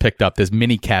that I just picked up, this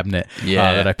mini cabinet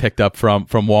that I picked up from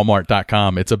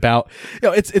Walmart.com. It's about,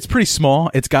 it's pretty small.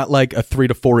 It's got like a 3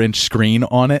 to 4 inch screen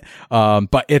on it.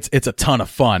 But it's a ton of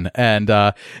fun. And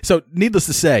so needless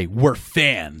to say, we're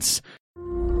fans.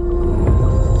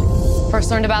 First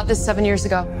learned about this 7 years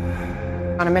ago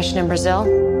on a mission in Brazil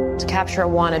to capture a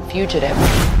wanted fugitive.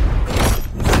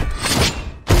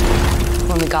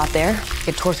 When we got there,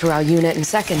 it tore through our unit in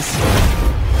seconds.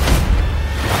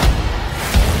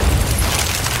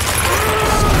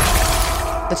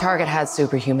 The target had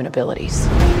superhuman abilities. It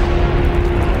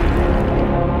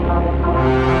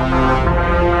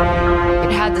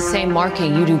had the same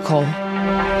marking you do, Cole.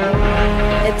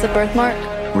 It's a birthmark.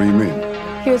 What do you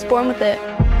mean? He was born with it.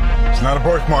 It's not a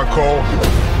birthmark, Cole.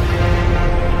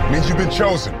 It means you've been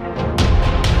chosen.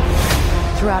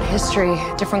 Throughout history,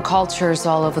 different cultures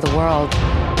all over the world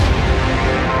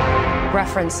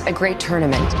reference a great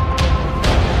tournament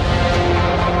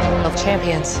of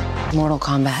champions, Mortal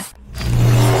Kombat.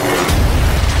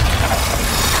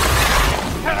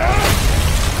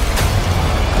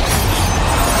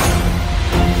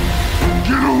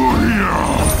 Get over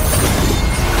here!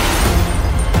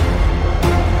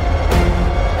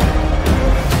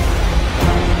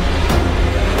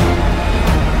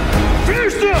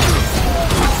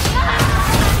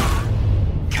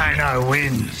 Kano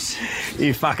wins.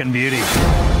 You fucking beauty.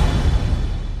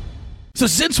 So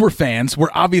since we're fans, we're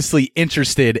obviously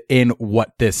interested in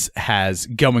what this has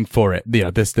going for it.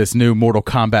 This new Mortal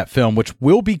Kombat film, which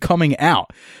will be coming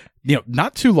out,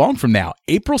 not too long from now,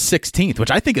 April 16th, which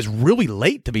I think is really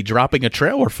late to be dropping a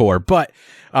trailer for. But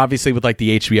obviously with like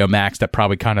the HBO Max, that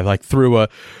probably kind of like threw a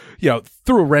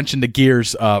wrench in the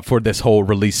gears for this whole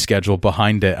release schedule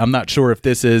behind it. I'm not sure if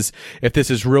this is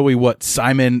really what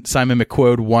Simon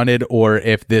McQuoid wanted, or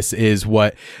if this is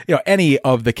what any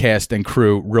of the cast and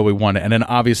crew really wanted. And then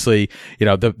obviously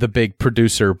the big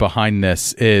producer behind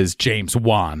this is James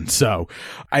Wan. So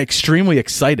I'm extremely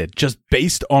excited just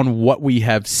based on what we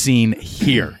have seen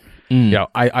here.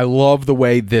 I love the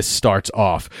way this starts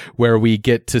off, where we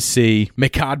get to see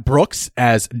Mehcad Brooks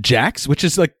as Jax, which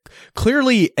is like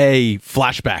clearly a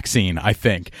flashback scene, I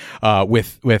think,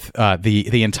 with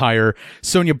the entire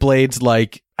Sonya Blade's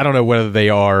like I don't know whether they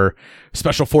are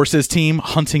special forces team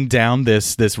hunting down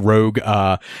this rogue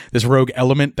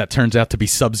element that turns out to be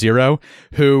Sub-Zero,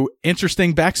 who,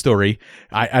 interesting backstory.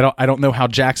 I don't know how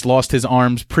Jax lost his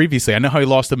arms previously. I know how he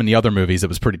lost them in the other movies. It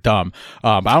was pretty dumb.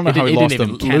 But I don't know how he lost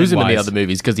them. Lose them in the other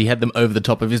movies because he had them over the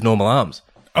top of his normal arms.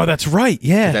 Oh, that's right.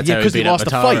 Yeah, that's how because he lost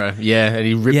the fight. Yeah, and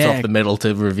he ripped off the metal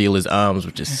to reveal his arms,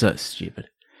 which is so stupid.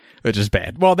 Which is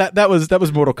bad. Well, that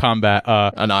was Mortal Kombat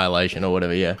Annihilation or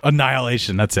whatever. Yeah,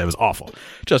 Annihilation. That's it. It was awful.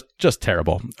 Just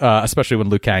terrible. Especially when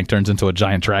Liu Kang turns into a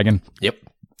giant dragon. Yep.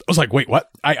 I was like, wait, what?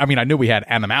 I mean, I knew we had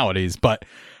animalities, but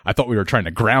I thought we were trying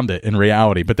to ground it in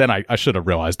reality. But then I should have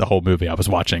realized the whole movie I was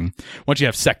watching. Once you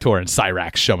have Sector and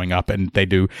Cyrax showing up, and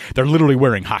they're literally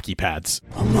wearing hockey pads.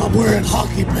 I'm not wearing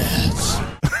hockey pads.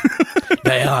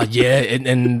 They are, yeah,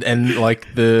 and like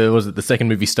the second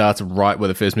movie starts right where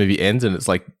the first movie ends, and it's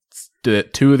like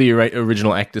two of the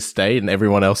original actors stayed, and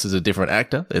everyone else is a different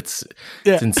actor. It's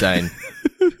insane.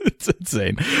 It's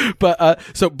insane.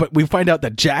 But we find out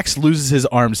that Jax loses his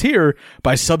arms here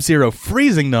by Sub-Zero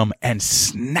freezing them and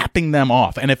snapping them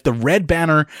off. And if the red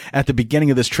banner at the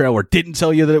beginning of this trailer didn't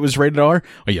tell you that it was rated R,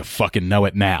 well, you fucking know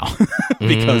it now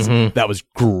because that was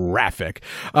graphic.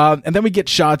 And then we get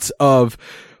shots of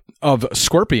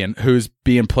Scorpion, who's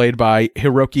being played by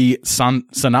Hiroki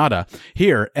Sanada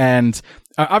here, and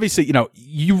obviously, you know,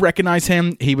 you recognize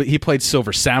him. He played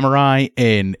Silver Samurai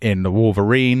in the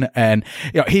Wolverine, and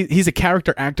you know he's a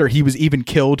character actor. He was even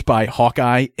killed by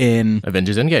Hawkeye in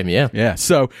Avengers Endgame. Yeah.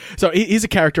 So he's a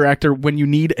character actor. When you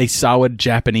need a solid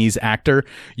Japanese actor,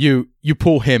 you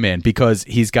pull him in because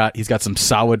he's got some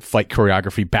solid fight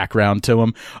choreography background to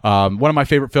him. One of my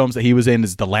favorite films that he was in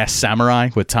is The Last Samurai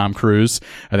with Tom Cruise.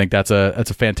 I think that's a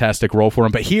fantastic role for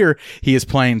him. But here he is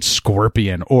playing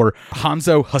Scorpion, or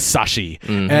Hanzo Hasashi.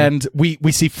 And we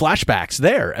see flashbacks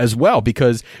there as well,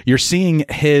 because you're seeing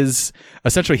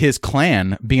essentially his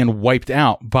clan being wiped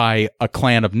out by a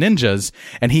clan of ninjas,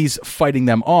 and he's fighting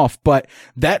them off. But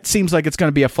that seems like it's going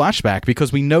to be a flashback,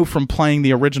 because we know from playing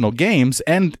the original games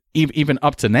and even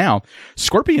up to now,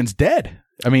 Scorpion's dead.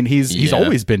 I mean, he's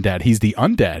always been dead. He's the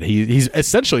undead. He's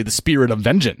essentially the spirit of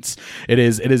vengeance. It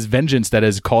is vengeance that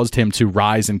has caused him to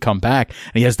rise and come back.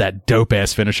 And he has that dope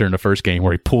ass finisher in the first game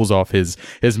where he pulls off his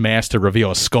mask to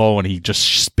reveal a skull, and he just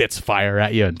spits fire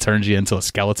at you and turns you into a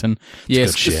skeleton.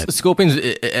 It's good shit. Scorpion's,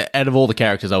 out of all the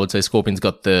characters, I would say Scorpion's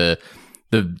got the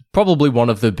probably one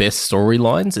of the best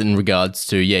storylines in regards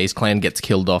to, his clan gets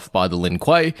killed off by the Lin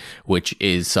Kuei, which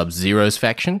is Sub-Zero's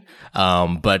faction.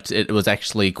 But it was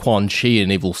actually Quan Chi,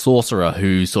 an evil sorcerer,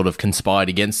 who sort of conspired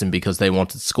against him because they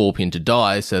wanted Scorpion to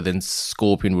die. So then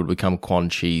Scorpion would become Quan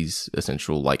Chi's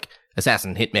essential, like,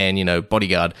 assassin, hitman,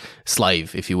 bodyguard,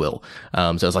 slave, if you will.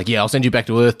 So it's like, I'll send you back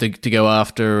to Earth to go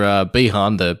after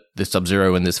Bihan, the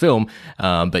Sub-Zero in this film,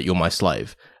 but you're my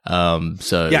slave.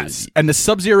 Yes, and the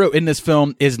Sub-Zero in this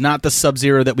film is not the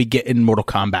Sub-Zero that we get in Mortal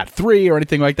Kombat 3 or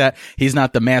anything like that. He's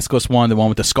not the maskless one, the one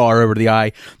with the scar over the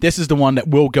eye. This is the one that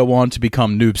will go on to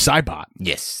become Noob Saibot.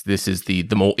 Yes, this is the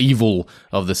more evil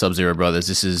of the Sub-Zero brothers.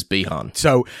 This is Bihan.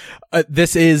 So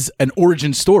this is an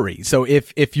origin story. So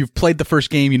if you've played the first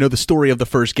game, you know the story of the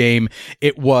first game.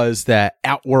 It was that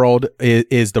Outworld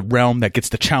is the realm that gets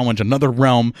to challenge another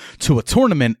realm to a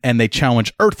tournament, and they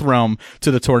challenge Earthrealm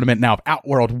to the tournament. Now, if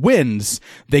Outworld wins,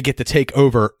 they get to take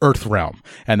over Earthrealm,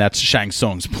 and that's Shang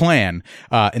Tsung's plan.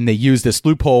 And they use this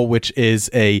loophole, which is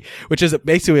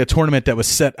basically a tournament that was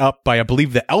set up by, I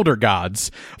believe, the Elder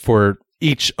Gods for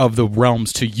each of the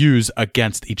realms to use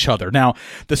against each other. Now,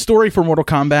 the story for Mortal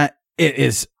Kombat, it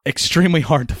is extremely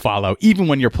hard to follow, even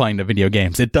when you're playing the video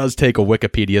games. It does take a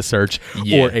Wikipedia search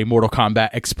or a Mortal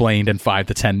Kombat explained in 5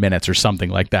 to 10 minutes or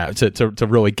something like that to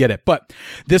really get it. But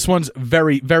this one's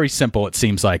very, very simple, it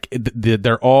seems like.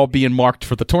 They're all being marked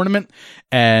for the tournament,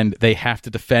 and they have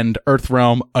to defend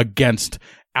Earthrealm against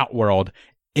Outworld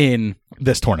in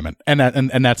this tournament, and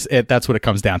that's it. That's what it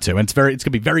comes down to. And it's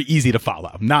gonna be very easy to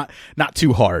follow, not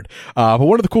too hard. But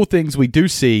one of the cool things we do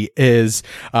see is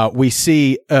we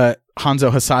see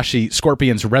Hanzo Hasashi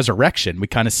Scorpion's resurrection. We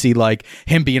kind of see like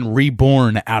him being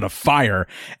reborn out of fire,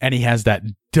 and he has that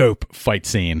dope fight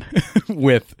scene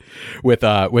with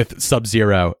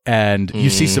Sub-Zero, and you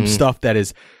see some stuff that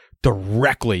is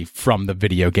directly from the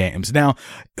video games. Now,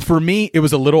 for me, it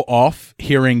was a little off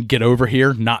hearing Get Over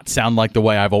Here not sound like the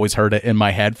way I've always heard it in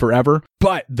my head forever.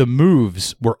 but the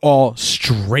moves were all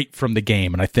straight from the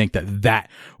game, and I think that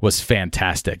was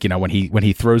fantastic. You know, when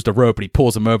he throws the rope and he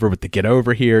pulls him over with the get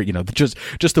over here, you know, just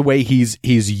the way he's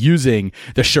using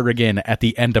the shuriken at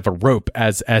the end of a rope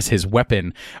as his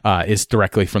weapon is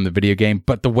directly from the video game.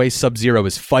 But the way Sub-Zero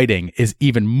is fighting is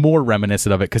even more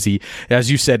reminiscent of it, because he, as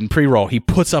you said in pre-roll, he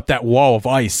puts up that wall of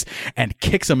ice and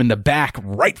kicks him in the back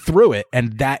right through it,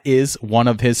 and that is one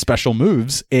of his special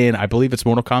moves in, I believe it's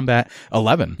Mortal Kombat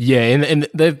 11. Yeah, and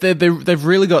they've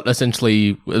really got,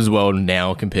 essentially as well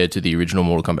now compared to the original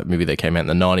Mortal Kombat movie that came out in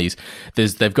the 90s,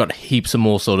 they've got heaps of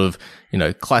more sort of, you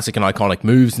know, classic and iconic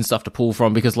moves and stuff to pull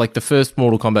from, because like the first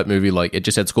Mortal Kombat movie, like it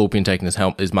just had Scorpion taking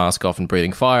his mask off and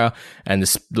breathing fire, and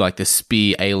this like the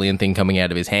spear alien thing coming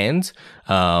out of his hands,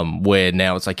 where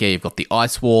now it's like, yeah, you've got the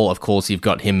ice wall, of course you've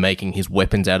got him making his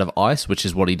weapons out of ice, which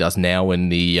is what he does now in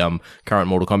the current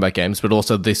Mortal Kombat games, but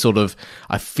also this sort of,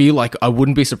 I feel like I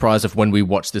wouldn't be surprised if when we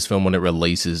watch this film when it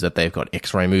releases that they've got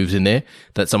X-ray moves in there,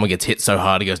 that someone gets hit so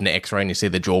hard it goes into X-ray and you see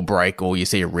the jaw break or you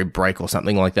see a rib break or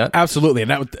something like that. Absolutely.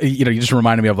 And that, you know, you just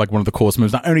reminded me of like one of the coolest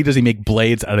moves. Not only does he make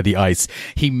blades out of the ice,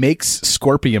 he makes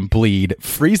Scorpion bleed,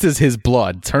 freezes his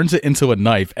blood, turns it into a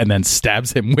knife, and then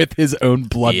stabs him with his own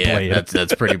blood blade.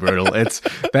 That's pretty brutal. It's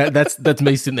that's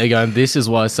me sitting there going, this is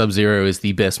why Sub-Zero is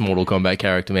the best Mortal Kombat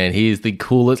character, man. He is the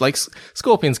coolest. Like,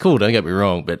 Scorpion's cool, don't get me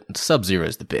wrong, but Sub-Zero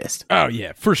is the best. Oh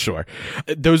yeah, for sure.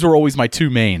 Those were always my two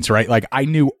mains, right? Like, I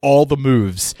knew all the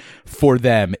moves for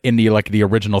them in the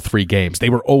original 3 games. They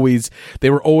were always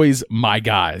my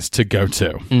guys to go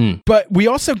to. But we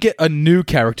also get a new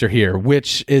character here,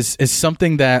 which is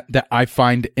something that I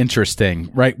find interesting,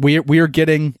 right? We are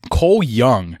getting Cole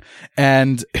Young,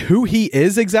 and who he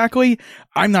is exactly,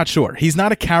 I'm not sure. He's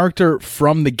not a character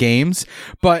from the games,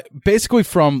 but basically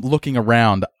from looking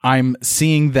around, I'm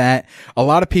seeing that a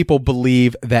lot of people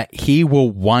believe that he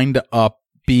will wind up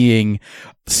being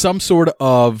some sort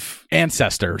of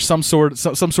ancestor, some sort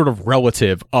of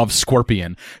relative of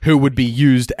Scorpion, who would be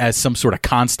used as some sort of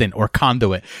constant or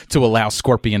conduit to allow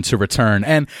Scorpion to return.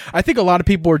 And I think a lot of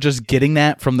people are just getting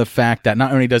that from the fact that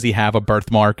not only does he have a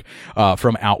birthmark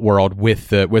from Outworld with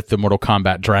the Mortal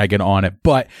Kombat dragon on it,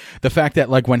 but the fact that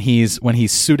like when he's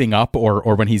suiting up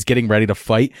or when he's getting ready to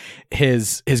fight,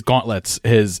 his gauntlets,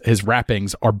 his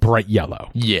wrappings are bright yellow.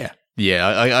 Yeah,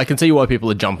 I can see why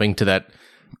people are jumping to that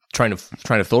train of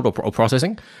thought or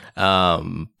processing.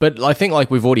 But I think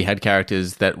like we've already had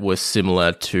characters that were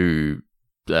similar to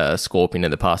Scorpion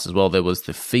in the past as well. There was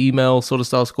the female sort of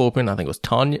style Scorpion. I think it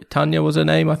was Tanya was her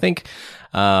name, I think.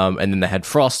 And then they had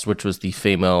Frost, which was the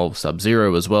female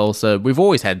Sub-Zero as well. So we've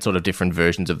always had sort of different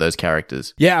versions of those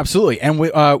characters. Yeah, absolutely. And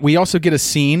we also get a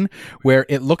scene where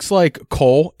it looks like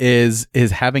Cole is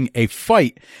having a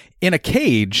fight in a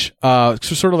cage,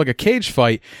 sort of like a cage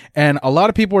fight, and a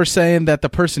lot of people are saying that the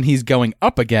person he's going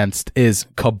up against is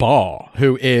Cabal,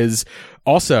 who is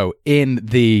also in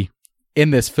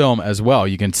this film as well.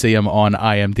 You can see him on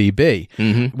IMDb.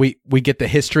 Mm-hmm. We get the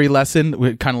history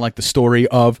lesson, kind of like the story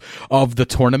of the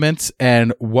tournaments,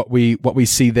 and what we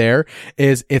see there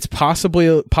is it's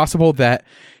possible that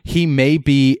he may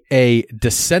be a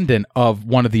descendant of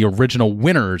one of the original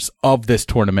winners of this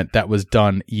tournament that was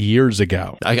done years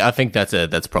ago. I think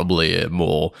that's probably a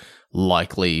more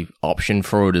likely option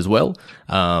for it as well.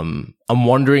 I'm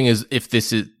wondering if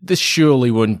this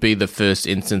surely wouldn't be the first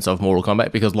instance of Mortal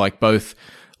Kombat, because like both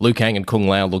Liu Kang and Kung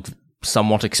Lao look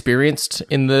somewhat experienced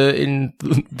in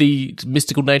the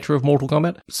mystical nature of Mortal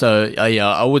Kombat. So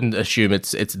I wouldn't assume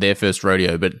it's their first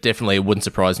rodeo, but definitely it wouldn't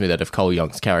surprise me that if Cole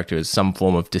Young's character is some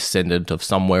form of descendant of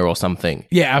somewhere or something.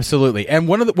 Yeah, absolutely. And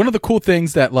one of the cool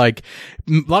things that like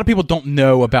a lot of people don't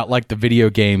know about like the video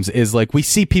games is like we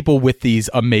see people with these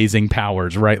amazing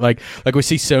powers, right? Like we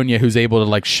see Sonya, who's able to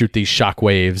like shoot these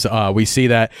shockwaves. We see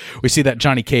that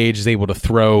Johnny Cage is able to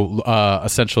throw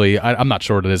essentially I'm not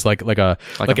sure what it is, like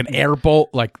an air bolt,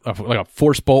 like a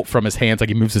force bolt from his hands. Like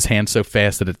he moves his hands so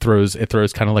fast that it throws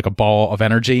kind of like a ball of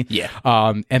energy. Yeah.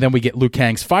 And then we get Liu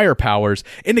Kang's fire powers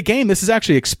in the game. This is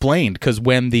actually explained because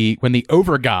when the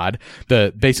over god,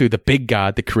 basically the big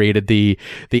god that created the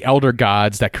elder gods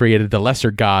that created the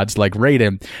lesser gods like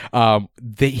Raiden,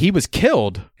 he was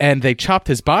killed and they chopped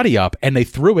his body up and they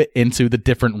threw it into the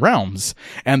different realms,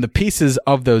 and the pieces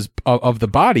of the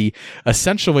body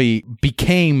essentially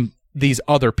became these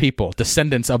other people,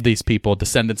 descendants of these people,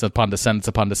 descendants upon descendants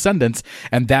upon descendants,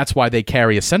 and that's why they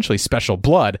carry essentially special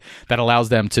blood that allows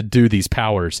them to do these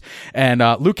powers. And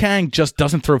Liu Kang just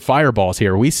doesn't throw fireballs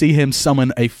here. We see him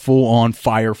summon a full-on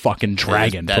fire fucking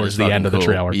dragon towards the end of the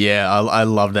trailer. Yeah, I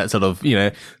love that sort of,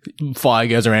 fire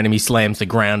goes around him, he slams the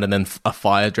ground, and then a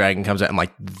fire dragon comes out. I'm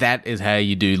like, that is how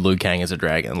you do Liu Kang as a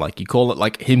dragon. Like, you call it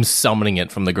like him summoning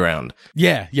it from the ground.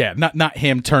 Yeah, not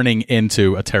him turning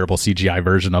into a terrible CGI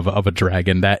version of a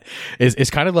dragon that is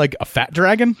kind of like a fat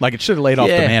dragon. Like, it should have laid off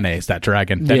the mayonnaise, that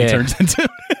dragon that he turns into.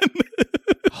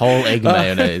 Whole egg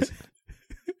mayonnaise.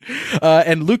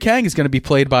 And Liu Kang is going to be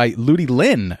played by Ludi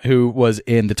Lin, who was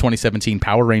in the 2017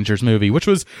 Power Rangers movie, which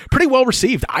was pretty well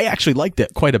received. I actually liked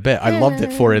it quite a bit. I loved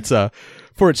it for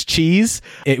its cheese.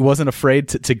 It wasn't afraid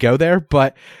to go there,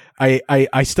 but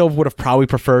I still would have probably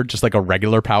preferred just like a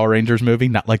regular Power Rangers movie,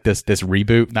 not like this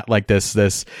reboot, not like this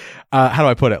how do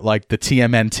I put it, like the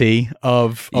TMNT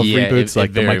of reboots,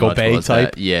 like the Michael Bay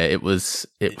type. That. Yeah, it was.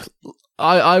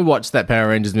 I watched that Power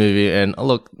Rangers movie, and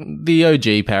look, the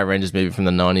OG Power Rangers movie from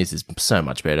the 90s is so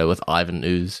much better with Ivan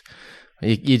Ooze.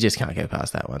 You just can't go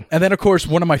past that one. And then, of course,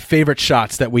 one of my favorite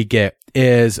shots that we get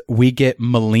is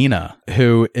Melina,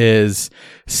 who is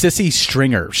Sissy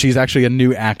Stringer. She's actually a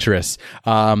new actress,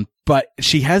 but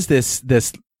she has this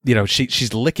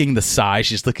she's licking the sai.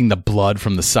 She's licking the blood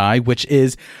from the sai, which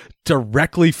is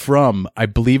directly from, I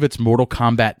believe it's Mortal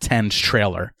Kombat 10's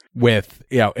trailer, with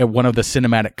one of the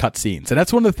cinematic cutscenes. And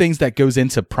that's one of the things that goes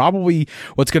into probably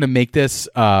what's going to make this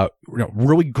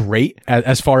really great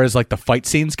as far as like the fight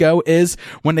scenes go, is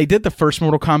when they did the first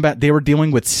Mortal Kombat, they were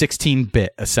dealing with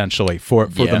 16-bit essentially for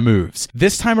the moves.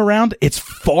 This time around, it's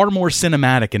far more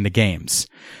cinematic in the games.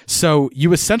 So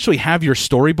you essentially have your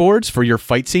storyboards for your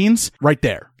fight scenes right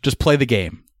there. Just play the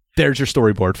game. There's your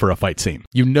storyboard for a fight scene.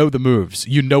 You know the moves.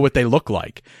 You know what they look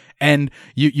like. And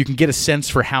you can get a sense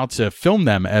for how to film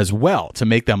them as well to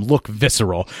make them look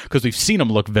visceral, because we've seen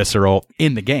them look visceral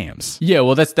in the games. Yeah,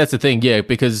 well, that's the thing,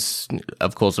 because,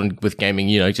 of course, with gaming,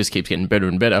 it just keeps getting better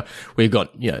and better. We've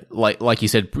got, like you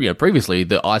said previously,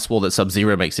 the ice wall that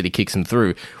Sub-Zero makes that he kicks him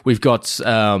through. We've got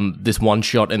this one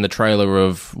shot in the trailer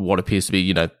of what appears to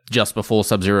be, just before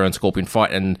Sub-Zero and Scorpion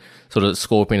fight, and sort of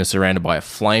Scorpion is surrounded by a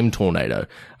flame tornado.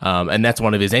 And that's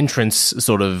one of his entrance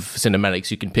sort of cinematics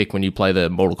you can pick when you play the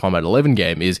Mortal Kombat 11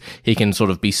 game, is he can sort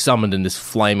of be summoned in this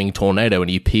flaming tornado and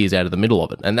he appears out of the middle of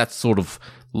it. And that's sort of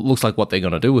looks like what they're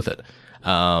going to do with it.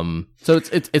 So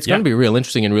it's going to be real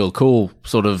interesting and real cool,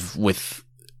 sort of with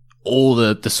all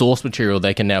the source material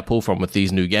they can now pull from with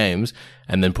these new games,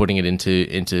 and then putting it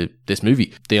into this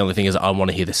movie. The only thing is, I want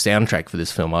to hear the soundtrack for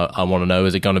this film. I want to know,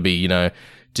 is it going to be,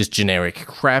 just generic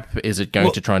crap? Is it going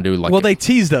to try and do like... Well, they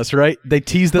teased us, right? They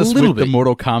teased us with the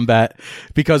Mortal Kombat,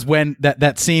 because when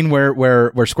that scene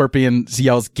where Scorpion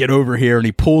yells, "Get over here," and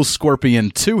he pulls Scorpion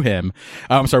to him,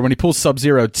 when he pulls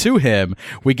Sub-Zero to him,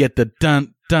 we get the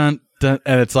dun, dun, dun,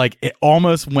 and it's like, it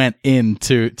almost went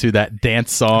into that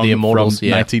dance song The Immortals,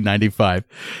 from 1995.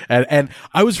 And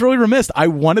I was really remiss. I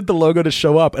wanted the logo to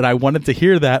show up, and I wanted to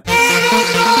hear that.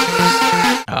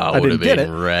 I didn't get it.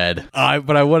 Red.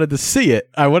 But I wanted to see it.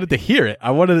 I wanted to hear it.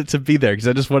 I wanted it to be there, because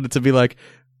I just wanted to be like,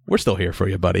 we're still here for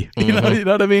you, buddy. You know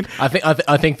what I mean? I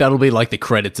think that'll be like the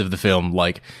credits of the film.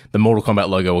 Like, the Mortal Kombat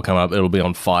logo will come up, it'll be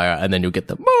on fire, and then you'll get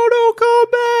the Mortal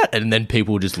Kombat, and then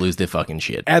people will just lose their fucking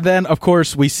shit. And then, of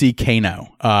course, we see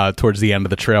Kano towards the end of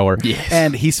the trailer. Yes.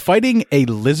 And he's fighting a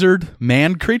lizard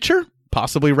man creature,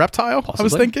 possibly reptile, I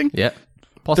was thinking. Yeah.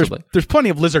 Possibly. There's plenty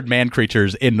of lizard man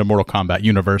creatures in the Mortal Kombat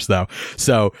universe, though,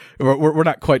 so we're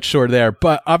not quite sure there.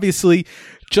 But obviously,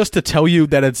 just to tell you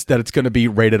that it's going to be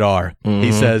rated R,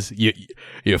 he says,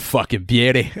 "You fucking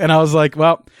beauty," and I was like,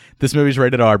 well, this movie's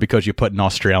rated R because you put an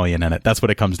Australian in it. That's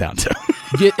what it comes down to.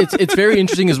 Yeah, it's very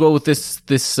interesting as well with this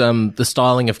the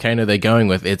styling of Kano they're going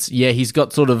with. He's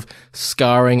got sort of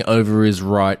scarring over his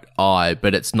right eye,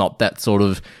 but it's not that sort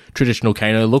of traditional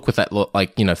Kano look with that look,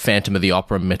 like, Phantom of the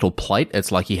Opera metal plate.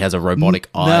 It's like he has a robotic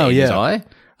eye in his eye.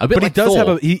 But like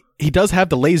he does have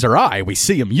the laser eye. We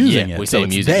see him using it. We see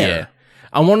him using it. Yeah.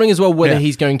 I'm wondering as well whether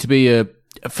he's going to be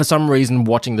for some reason,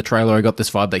 watching the trailer, I got this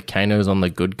vibe that Kano's on the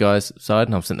good guys' side,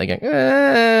 and I'm sitting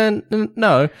there going,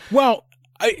 no. Well,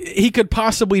 he could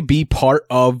possibly be part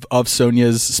of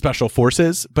Sonya's special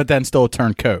forces, but then still a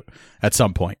turncoat at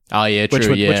some point. Oh yeah, true.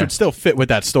 Which would still fit with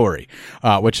that story,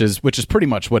 which is pretty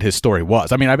much what his story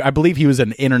was. I mean, I believe he was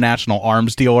an international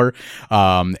arms dealer,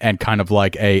 and kind of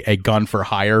like a gun for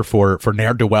hire for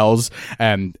ne'er-do-wells,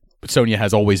 and Sonya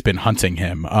has always been hunting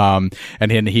him.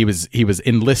 And he was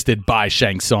enlisted by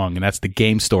Shang Tsung, and that's the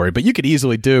game story. But you could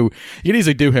easily do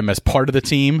him as part of the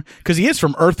team because he is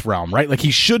from Earthrealm, right? Like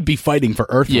he should be fighting for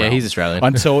Earthrealm. Yeah, he's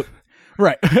Australian.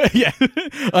 Right. Yeah.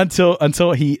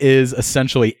 Until he is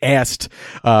essentially asked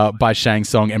by Shang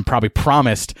Tsung and probably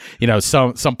promised,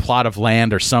 some plot of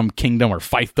land or some kingdom or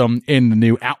fiefdom in the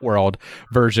new Outworld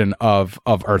version of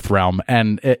Earthrealm.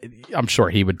 And I'm sure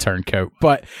he would turn coat.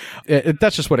 But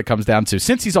that's just what it comes down to.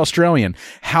 Since he's Australian,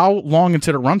 how long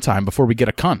into the runtime before we get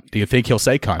a cunt? Do you think he'll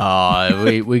say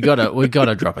cunt? We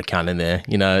gotta drop a cunt in there.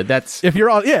 That's if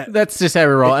you're all that's just how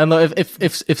we roll. And look,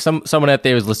 if someone out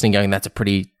there is listening, going, that's a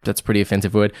pretty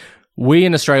offensive word. We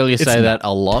in Australia say that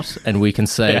a lot, and we can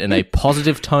say it in a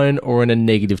positive tone or in a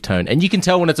negative tone. And you can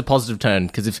tell when it's a positive tone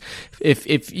because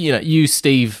if you,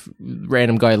 Steve,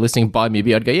 random guy listening, buy me a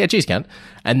beer, I'd go, yeah, cheers, cunt,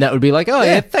 and that would be like, oh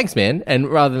yeah, thanks, man. And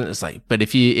rather than it's like, but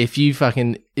if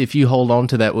you hold on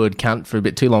to that word cunt for a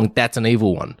bit too long, that's an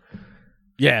evil one.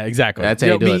 Yeah, exactly. That's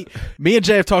how you do it. Me and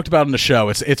Jay have talked about it on the show.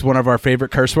 It's one of our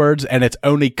favorite curse words, and it's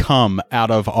only come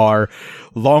out of our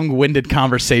long-winded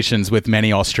conversations with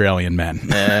many Australian men.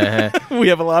 We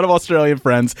have a lot of Australian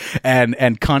friends, and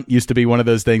cunt used to be one of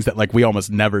those things that like we almost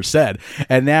never said.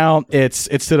 And now it's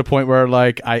to the point where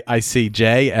like I see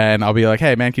Jay, and I'll be like,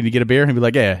 hey man, can you get a beer? And he'll be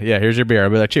like, yeah, here's your beer.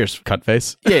 I'll be like, cheers, cunt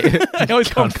face. Yeah, I always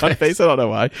call him cunt face. I don't know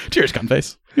why. Cheers, cunt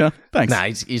face. Yeah, thanks. Nah,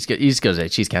 you just got to say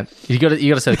cheese cunt. You got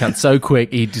to say the cunt so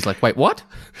quick. He's just like, wait, what?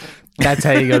 That's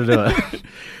how you got to do it.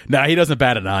 No, he doesn't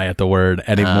bat an eye at the word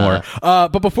anymore.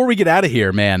 But before we get out of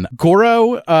here, man,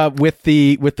 Goro with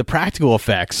the practical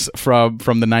effects from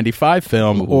the '95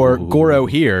 film, or Goro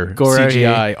here,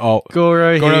 CGI. Oh,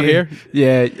 Goro here.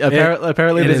 Yeah,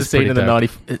 apparently there's a scene in the dope.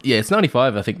 90. Yeah, it's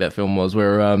 95. I think that film was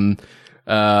where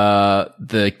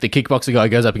the kickboxer guy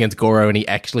goes up against Goro and he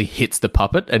actually hits the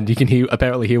puppet, and you can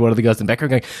apparently hear one of the guys in the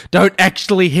background going, "Don't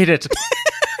actually hit it."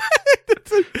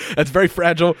 That's very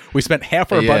fragile. We spent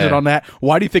half our budget on that.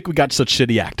 Why do you think we got such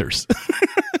shitty actors?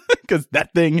 Because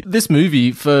that thing. This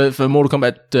movie for Mortal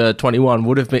Kombat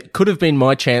 21 could have been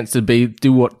my chance to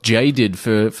do what Jay did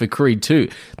for Creed 2.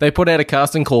 They put out a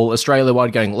casting call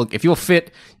Australia-wide going, look, if you're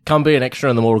fit, come be an extra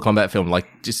in the Mortal Kombat film.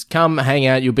 Like, just come hang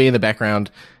out. You'll be in the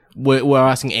background. We're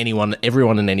asking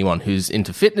everyone and anyone who's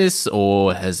into fitness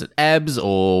or has abs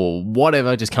or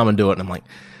whatever, just come and do it. And I'm like,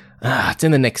 it's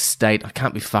in the next state. I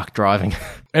can't be fucked driving.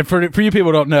 And for you people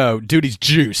who don't know, dude, he's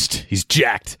juiced. He's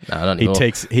jacked. No, not anymore.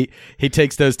 He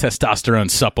takes those testosterone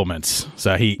supplements.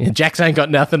 So Jax ain't got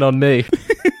nothing on me.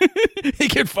 He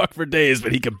can fuck for days,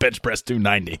 but he can bench press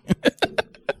 290.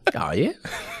 Oh yeah.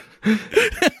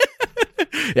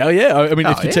 Yeah. I mean,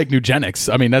 if you take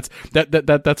Nugenics, I mean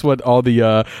that's what all the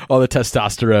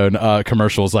testosterone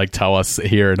commercials like tell us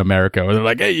here in America. Where they're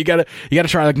like, hey, you gotta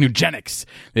try like Nugenics.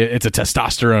 It's a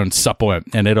testosterone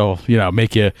supplement, and it'll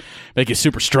make you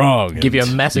super strong. Give you a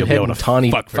massive head and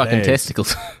tiny fucking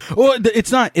testicles. Well,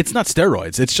 it's not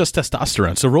steroids. It's just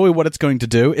testosterone. So really, what it's going to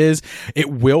do is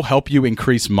it will help you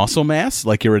increase muscle mass,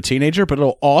 like you're a teenager, but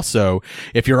it'll also,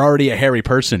 if you're already a hairy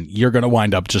person, you're gonna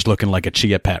wind up just looking like a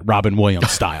chia pet, Robin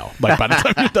Williams style. Like by the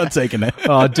time you're done taking it.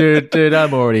 Oh, dude,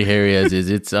 I'm already hairy as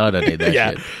is. I don't need that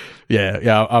shit.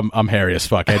 Yeah. I'm hairy as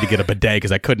fuck. I had to get a bidet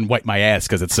because I couldn't wipe my ass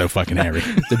because it's so fucking hairy.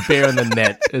 It's a bear in the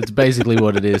net. It's basically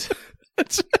what it is.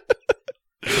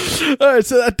 All right,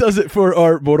 so that does it for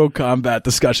our Mortal Kombat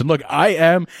discussion. Look, I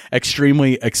am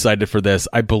extremely excited for this.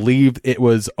 I believe it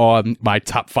was on my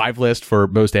top 5 list for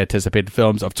most anticipated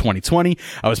films of 2020.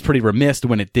 I was pretty remiss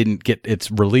when it didn't get its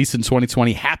release in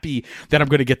 2020. Happy that I'm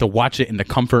going to get to watch it in the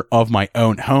comfort of my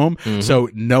own home, so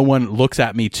no one looks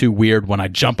at me too weird when I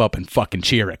jump up and fucking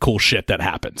cheer at cool shit that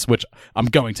happens, which I'm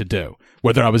going to do,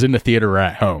 whether I was in the theater or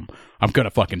at home. I'm going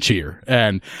to fucking cheer.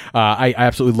 And I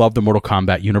absolutely love the Mortal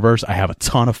Kombat universe. I have a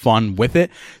ton of fun with it.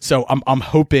 So I'm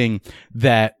hoping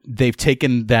that they've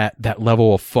taken that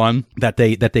level of fun that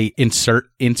they insert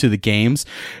into the games,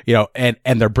 and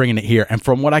they're bringing it here. And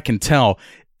from what I can tell,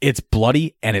 it's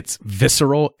bloody and it's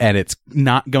visceral and it's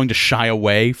not going to shy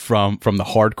away from the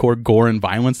hardcore gore and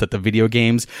violence that the video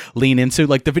games lean into.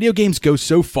 Like the video games go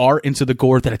so far into the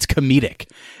gore that it's comedic,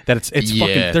 that it's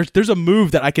fucking, there's a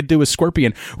move that I could do as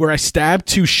Scorpion where I stab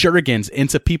 2 shurikens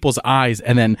into people's eyes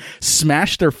and then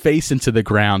smash their face into the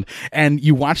ground. And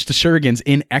you watch the shurikens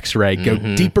in X-ray go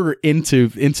deeper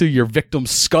into your victim's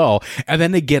skull. And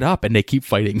then they get up and they keep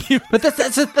fighting you. But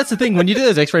that's the thing. When you do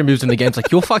those X-ray moves in the games,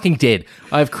 like you're fucking dead.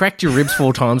 I have I've cracked your ribs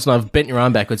 4 times and I've bent your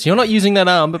arm backwards. You're not using that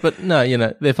arm, but no,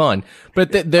 they're fine.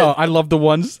 But I love the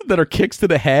ones that are kicks to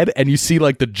the head and you see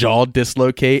like the jaw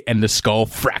dislocate and the skull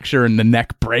fracture and the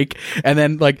neck break. And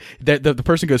then like the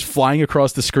person goes flying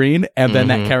across the screen and then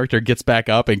that character gets back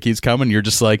up and keeps coming. You're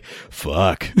just like,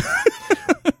 fuck.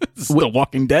 The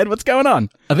Walking Dead. What's going on?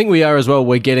 I think we are as well.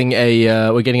 We're getting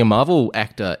a Marvel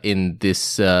actor in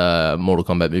this Mortal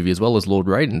Kombat movie as well as Lord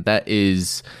Raiden. That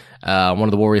is one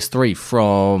of the Warriors 3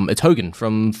 it's Hogan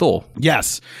from Thor.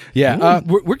 Yes, yeah.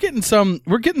 We're getting some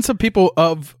people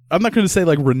of, I'm not going to say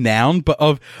like renowned, but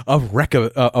of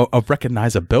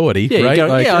recognizability. Yeah,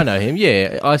 right? I know him.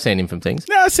 Yeah, I've seen him from things.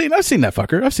 Yeah, I've seen that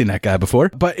fucker. I've seen that guy before.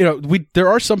 But there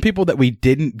are some people that we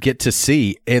didn't get to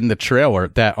see in the trailer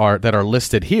that are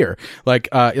listed here. Like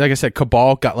I said,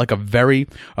 Cabal got like a very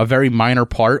minor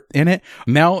part in it.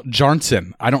 Mel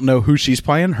Johnson, I don't know who she's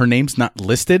playing. Her name's not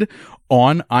listed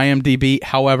on IMDb.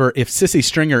 However, if Sissy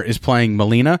Stringer is playing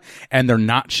Melina and they're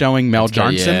not showing Mel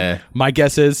Johnson, my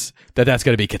guess is that that's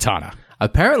going to be Katana.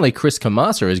 Apparently, Chris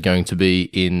Kamasa is going to be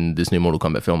in this new Mortal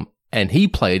Kombat film, and he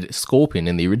played Scorpion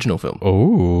in the original film.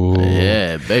 Oh,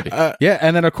 yeah, baby. Yeah,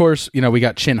 and then of course, we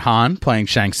got Chin Han playing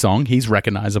Shang Tsung. He's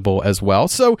recognizable as well.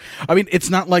 So, I mean, it's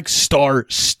not like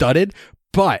star-studded,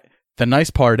 but the nice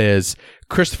part is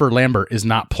Christopher Lambert is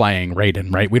not playing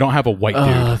Raiden, right? We don't have a white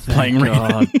dude playing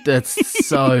Raiden. That's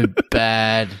so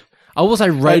bad. I will say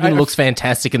Raiden looks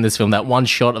fantastic in this film. That one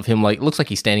shot of him, like, looks like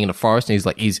he's standing in a forest and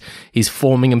he's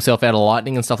forming himself out of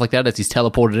lightning and stuff like that as he's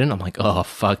teleported in. I'm like, oh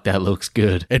fuck, that looks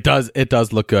good. It does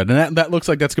look good, and that looks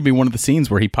like that's gonna be one of the scenes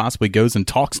where he possibly goes and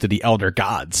talks to the Elder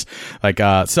Gods.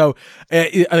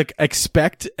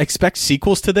 Expect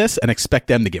sequels to this and expect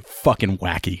them to get fucking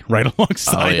wacky right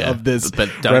alongside of this. But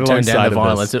don't turn down the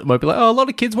violence. It might be like, a lot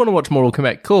of kids want to watch Mortal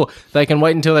Kombat. Cool, they can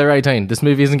wait until they're 18. This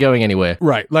movie isn't going anywhere.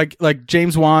 Right, like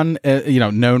James Wan.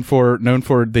 Known for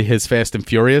his Fast and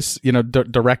Furious,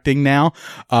 directing now.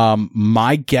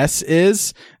 My guess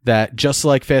is that just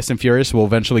like Fast and Furious will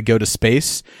eventually go to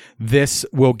space, this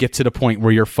will get to the point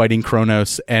where you're fighting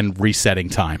Kronos and resetting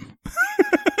time.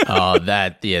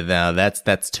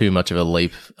 That's too much of a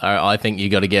leap. I think you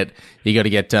got to get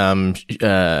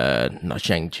not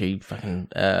Shang-Chi, fucking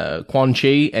Quan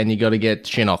Chi, and you got to get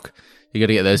Shinnok. You got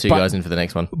to get those two guys in for the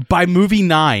next one. By movie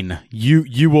 9,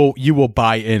 you will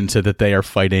buy into that they are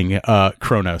fighting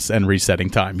Kronos and resetting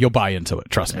time. You'll buy into it.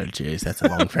 Trust me. Jeez, that's a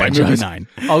long franchise. By movie 9.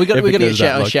 Oh, we got to get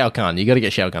Shao Kahn. You got to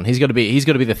get Shao Kahn. He's got to be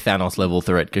the Thanos level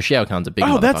threat because Shao Kahn's a big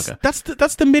motherfucker.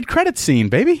 That's the mid-credit scene,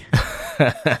 baby.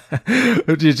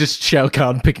 Just Shao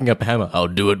Kahn picking up a hammer. I'll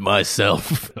do it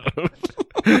myself.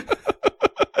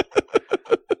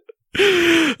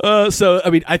 So I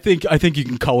mean, I think you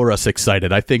can color us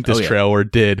excited. I think this trailer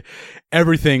did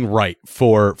everything right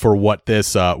for what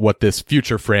this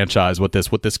future franchise, what this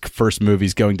first movie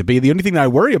is going to be. The only thing that I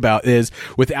worry about is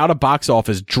without a box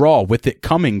office draw, with it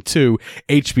coming to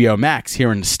HBO Max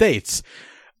here in the States,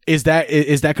 is that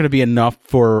going to be enough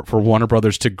for Warner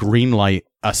Brothers to greenlight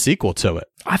a sequel to it?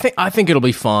 I think it'll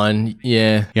be fine.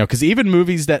 Yeah. Because even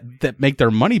movies that make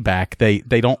their money back, they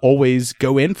don't always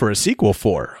go in for a sequel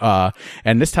for.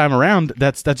 And this time around,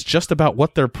 that's just about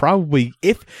what they're probably,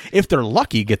 if they're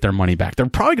lucky, get their money back. They're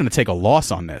probably going to take a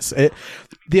loss on this.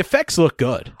 The effects look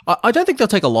good. I don't think they'll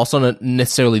take a loss on it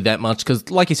necessarily that much because,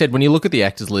 like you said, when you look at the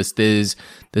actors list, there's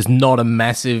not a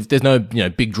massive, there's no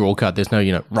big draw cut, there's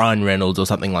no Ryan Reynolds or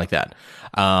something like that.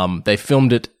 They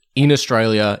filmed it in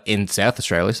Australia, in South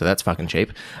Australia, so that's fucking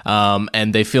cheap.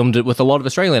 And they filmed it with a lot of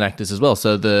Australian actors as well.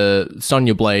 So the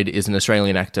Sonya Blade is an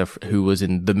Australian actor who was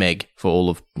in The Meg for all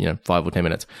of 5 or 10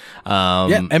 minutes.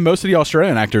 And most of the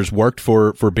Australian actors worked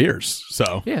for beers.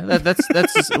 So yeah, that's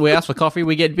just, we ask for coffee,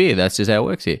 we get beer. That's just how it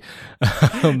works here.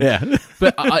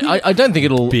 But I don't think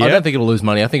it'll lose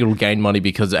money. I think it'll gain money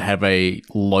because it have a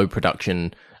low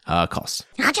production costs.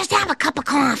 I'll just have a cup of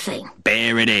coffee.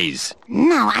 Beer it is.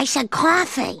 No, I said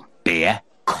coffee. Beer.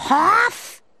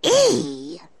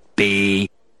 Coffee.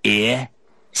 B-ear.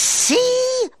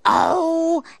 C-O-B-E.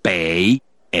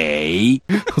 I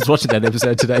was watching that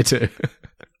episode today too.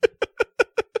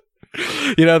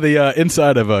 The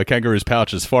inside of a kangaroo's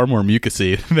pouch is far more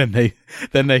mucousy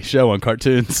than they show on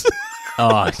cartoons.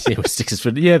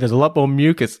 There's a lot more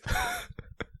mucus.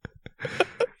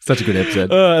 Such a good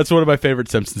episode. That's one of my favorite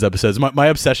Simpsons episodes. My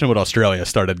obsession with Australia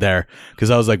started there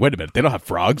because I was like, wait a minute, they don't have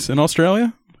frogs in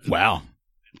Australia? Wow.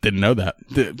 Didn't know that.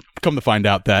 Come to find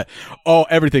out that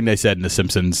everything they said in the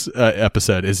Simpsons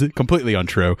episode is completely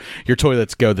untrue. Your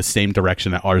toilets go the same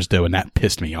direction that ours do, and that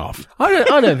pissed me off. I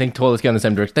don't think toilets go in the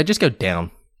same direction. They just go down.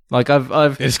 Like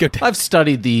I've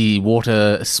studied the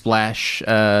water splash,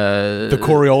 the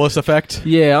Coriolis effect.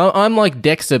 Yeah, I'm like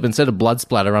Dexter, but instead of blood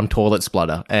splatter, I'm toilet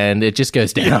splatter, and it just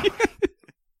goes down.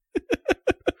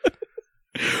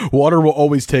 Water will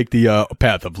always take the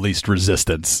path of least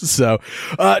resistance. So,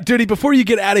 Duty, before you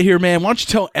get out of here, man, why don't you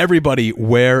tell everybody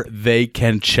where they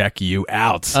can check you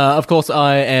out? Of course,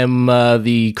 I am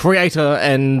the creator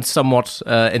and somewhat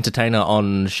entertainer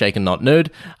on Shaken Not Nerd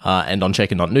and on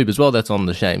Shaken Not Noob as well. That's on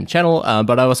the same channel.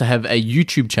 But I also have a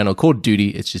YouTube channel called Duty.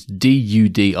 It's just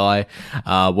DUDI,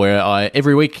 where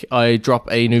every week I drop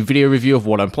a new video review of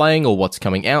what I'm playing or what's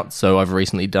coming out. So I've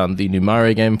recently done the new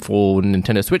Mario game for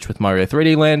Nintendo Switch with Mario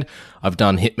 3D Land. I've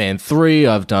done Hitman 3,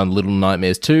 I've done Little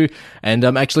Nightmares 2, and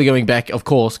I'm actually going back, of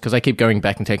course, because I keep going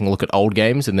back and taking a look at old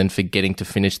games and then forgetting to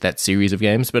finish that series of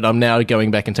games, but I'm now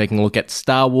going back and taking a look at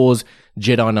Star Wars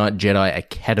Jedi Knight Jedi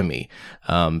Academy.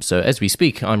 So as we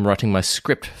speak, I'm writing my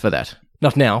script for that.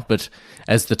 Not now, but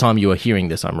as the time you are hearing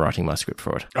this, I'm writing my script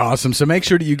for it. Awesome. So make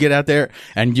sure that you get out there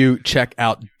and you check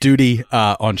out Duty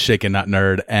on Shaken Not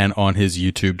Nerd and on his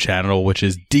YouTube channel, which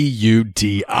is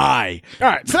DUDI. All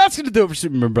right. So that's going to do it for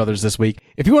Super Mario Brothers this week.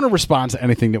 If you want to respond to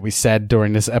anything that we said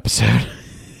during this episode,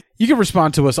 you can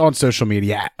respond to us on social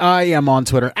media. I am on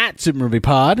Twitter at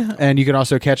SuperMoviePod, and you can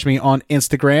also catch me on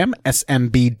Instagram,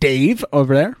 SMBDave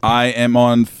over there. I am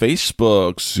on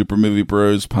Facebook, Super Movie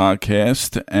Bros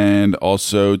Podcast, and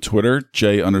also Twitter,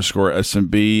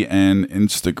 J_SMB, and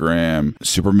Instagram,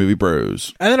 Super Movie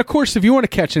Bros. And then, of course, if you want to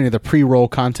catch any of the pre-roll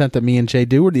content that me and Jay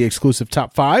do, or the exclusive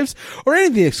top fives, or any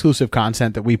of the exclusive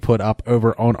content that we put up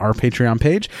over on our Patreon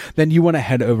page, then you want to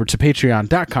head over to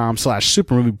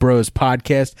patreon.com/Super Movie Bros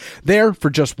Podcast. There, for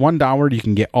just $1, you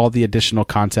can get all the additional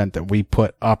content that we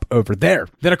put up over there.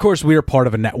 Then, of course, we are part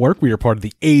of a network. We are part of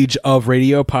the Age of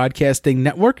Radio Podcasting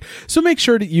Network. So make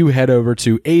sure that you head over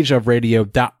to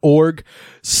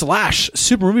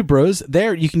ageofradio.org/Super Movie Bros.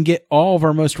 There, you can get all of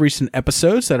our most recent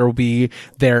episodes that will be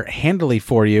there handily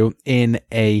for you in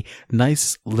a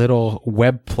nice little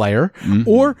web player. Mm-hmm.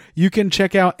 Or you can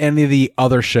check out any of the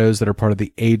other shows that are part of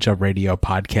the Age of Radio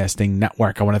Podcasting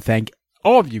Network. I want to thank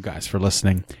all of you guys for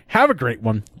listening. Have a great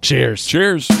one. Cheers.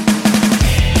 Cheers.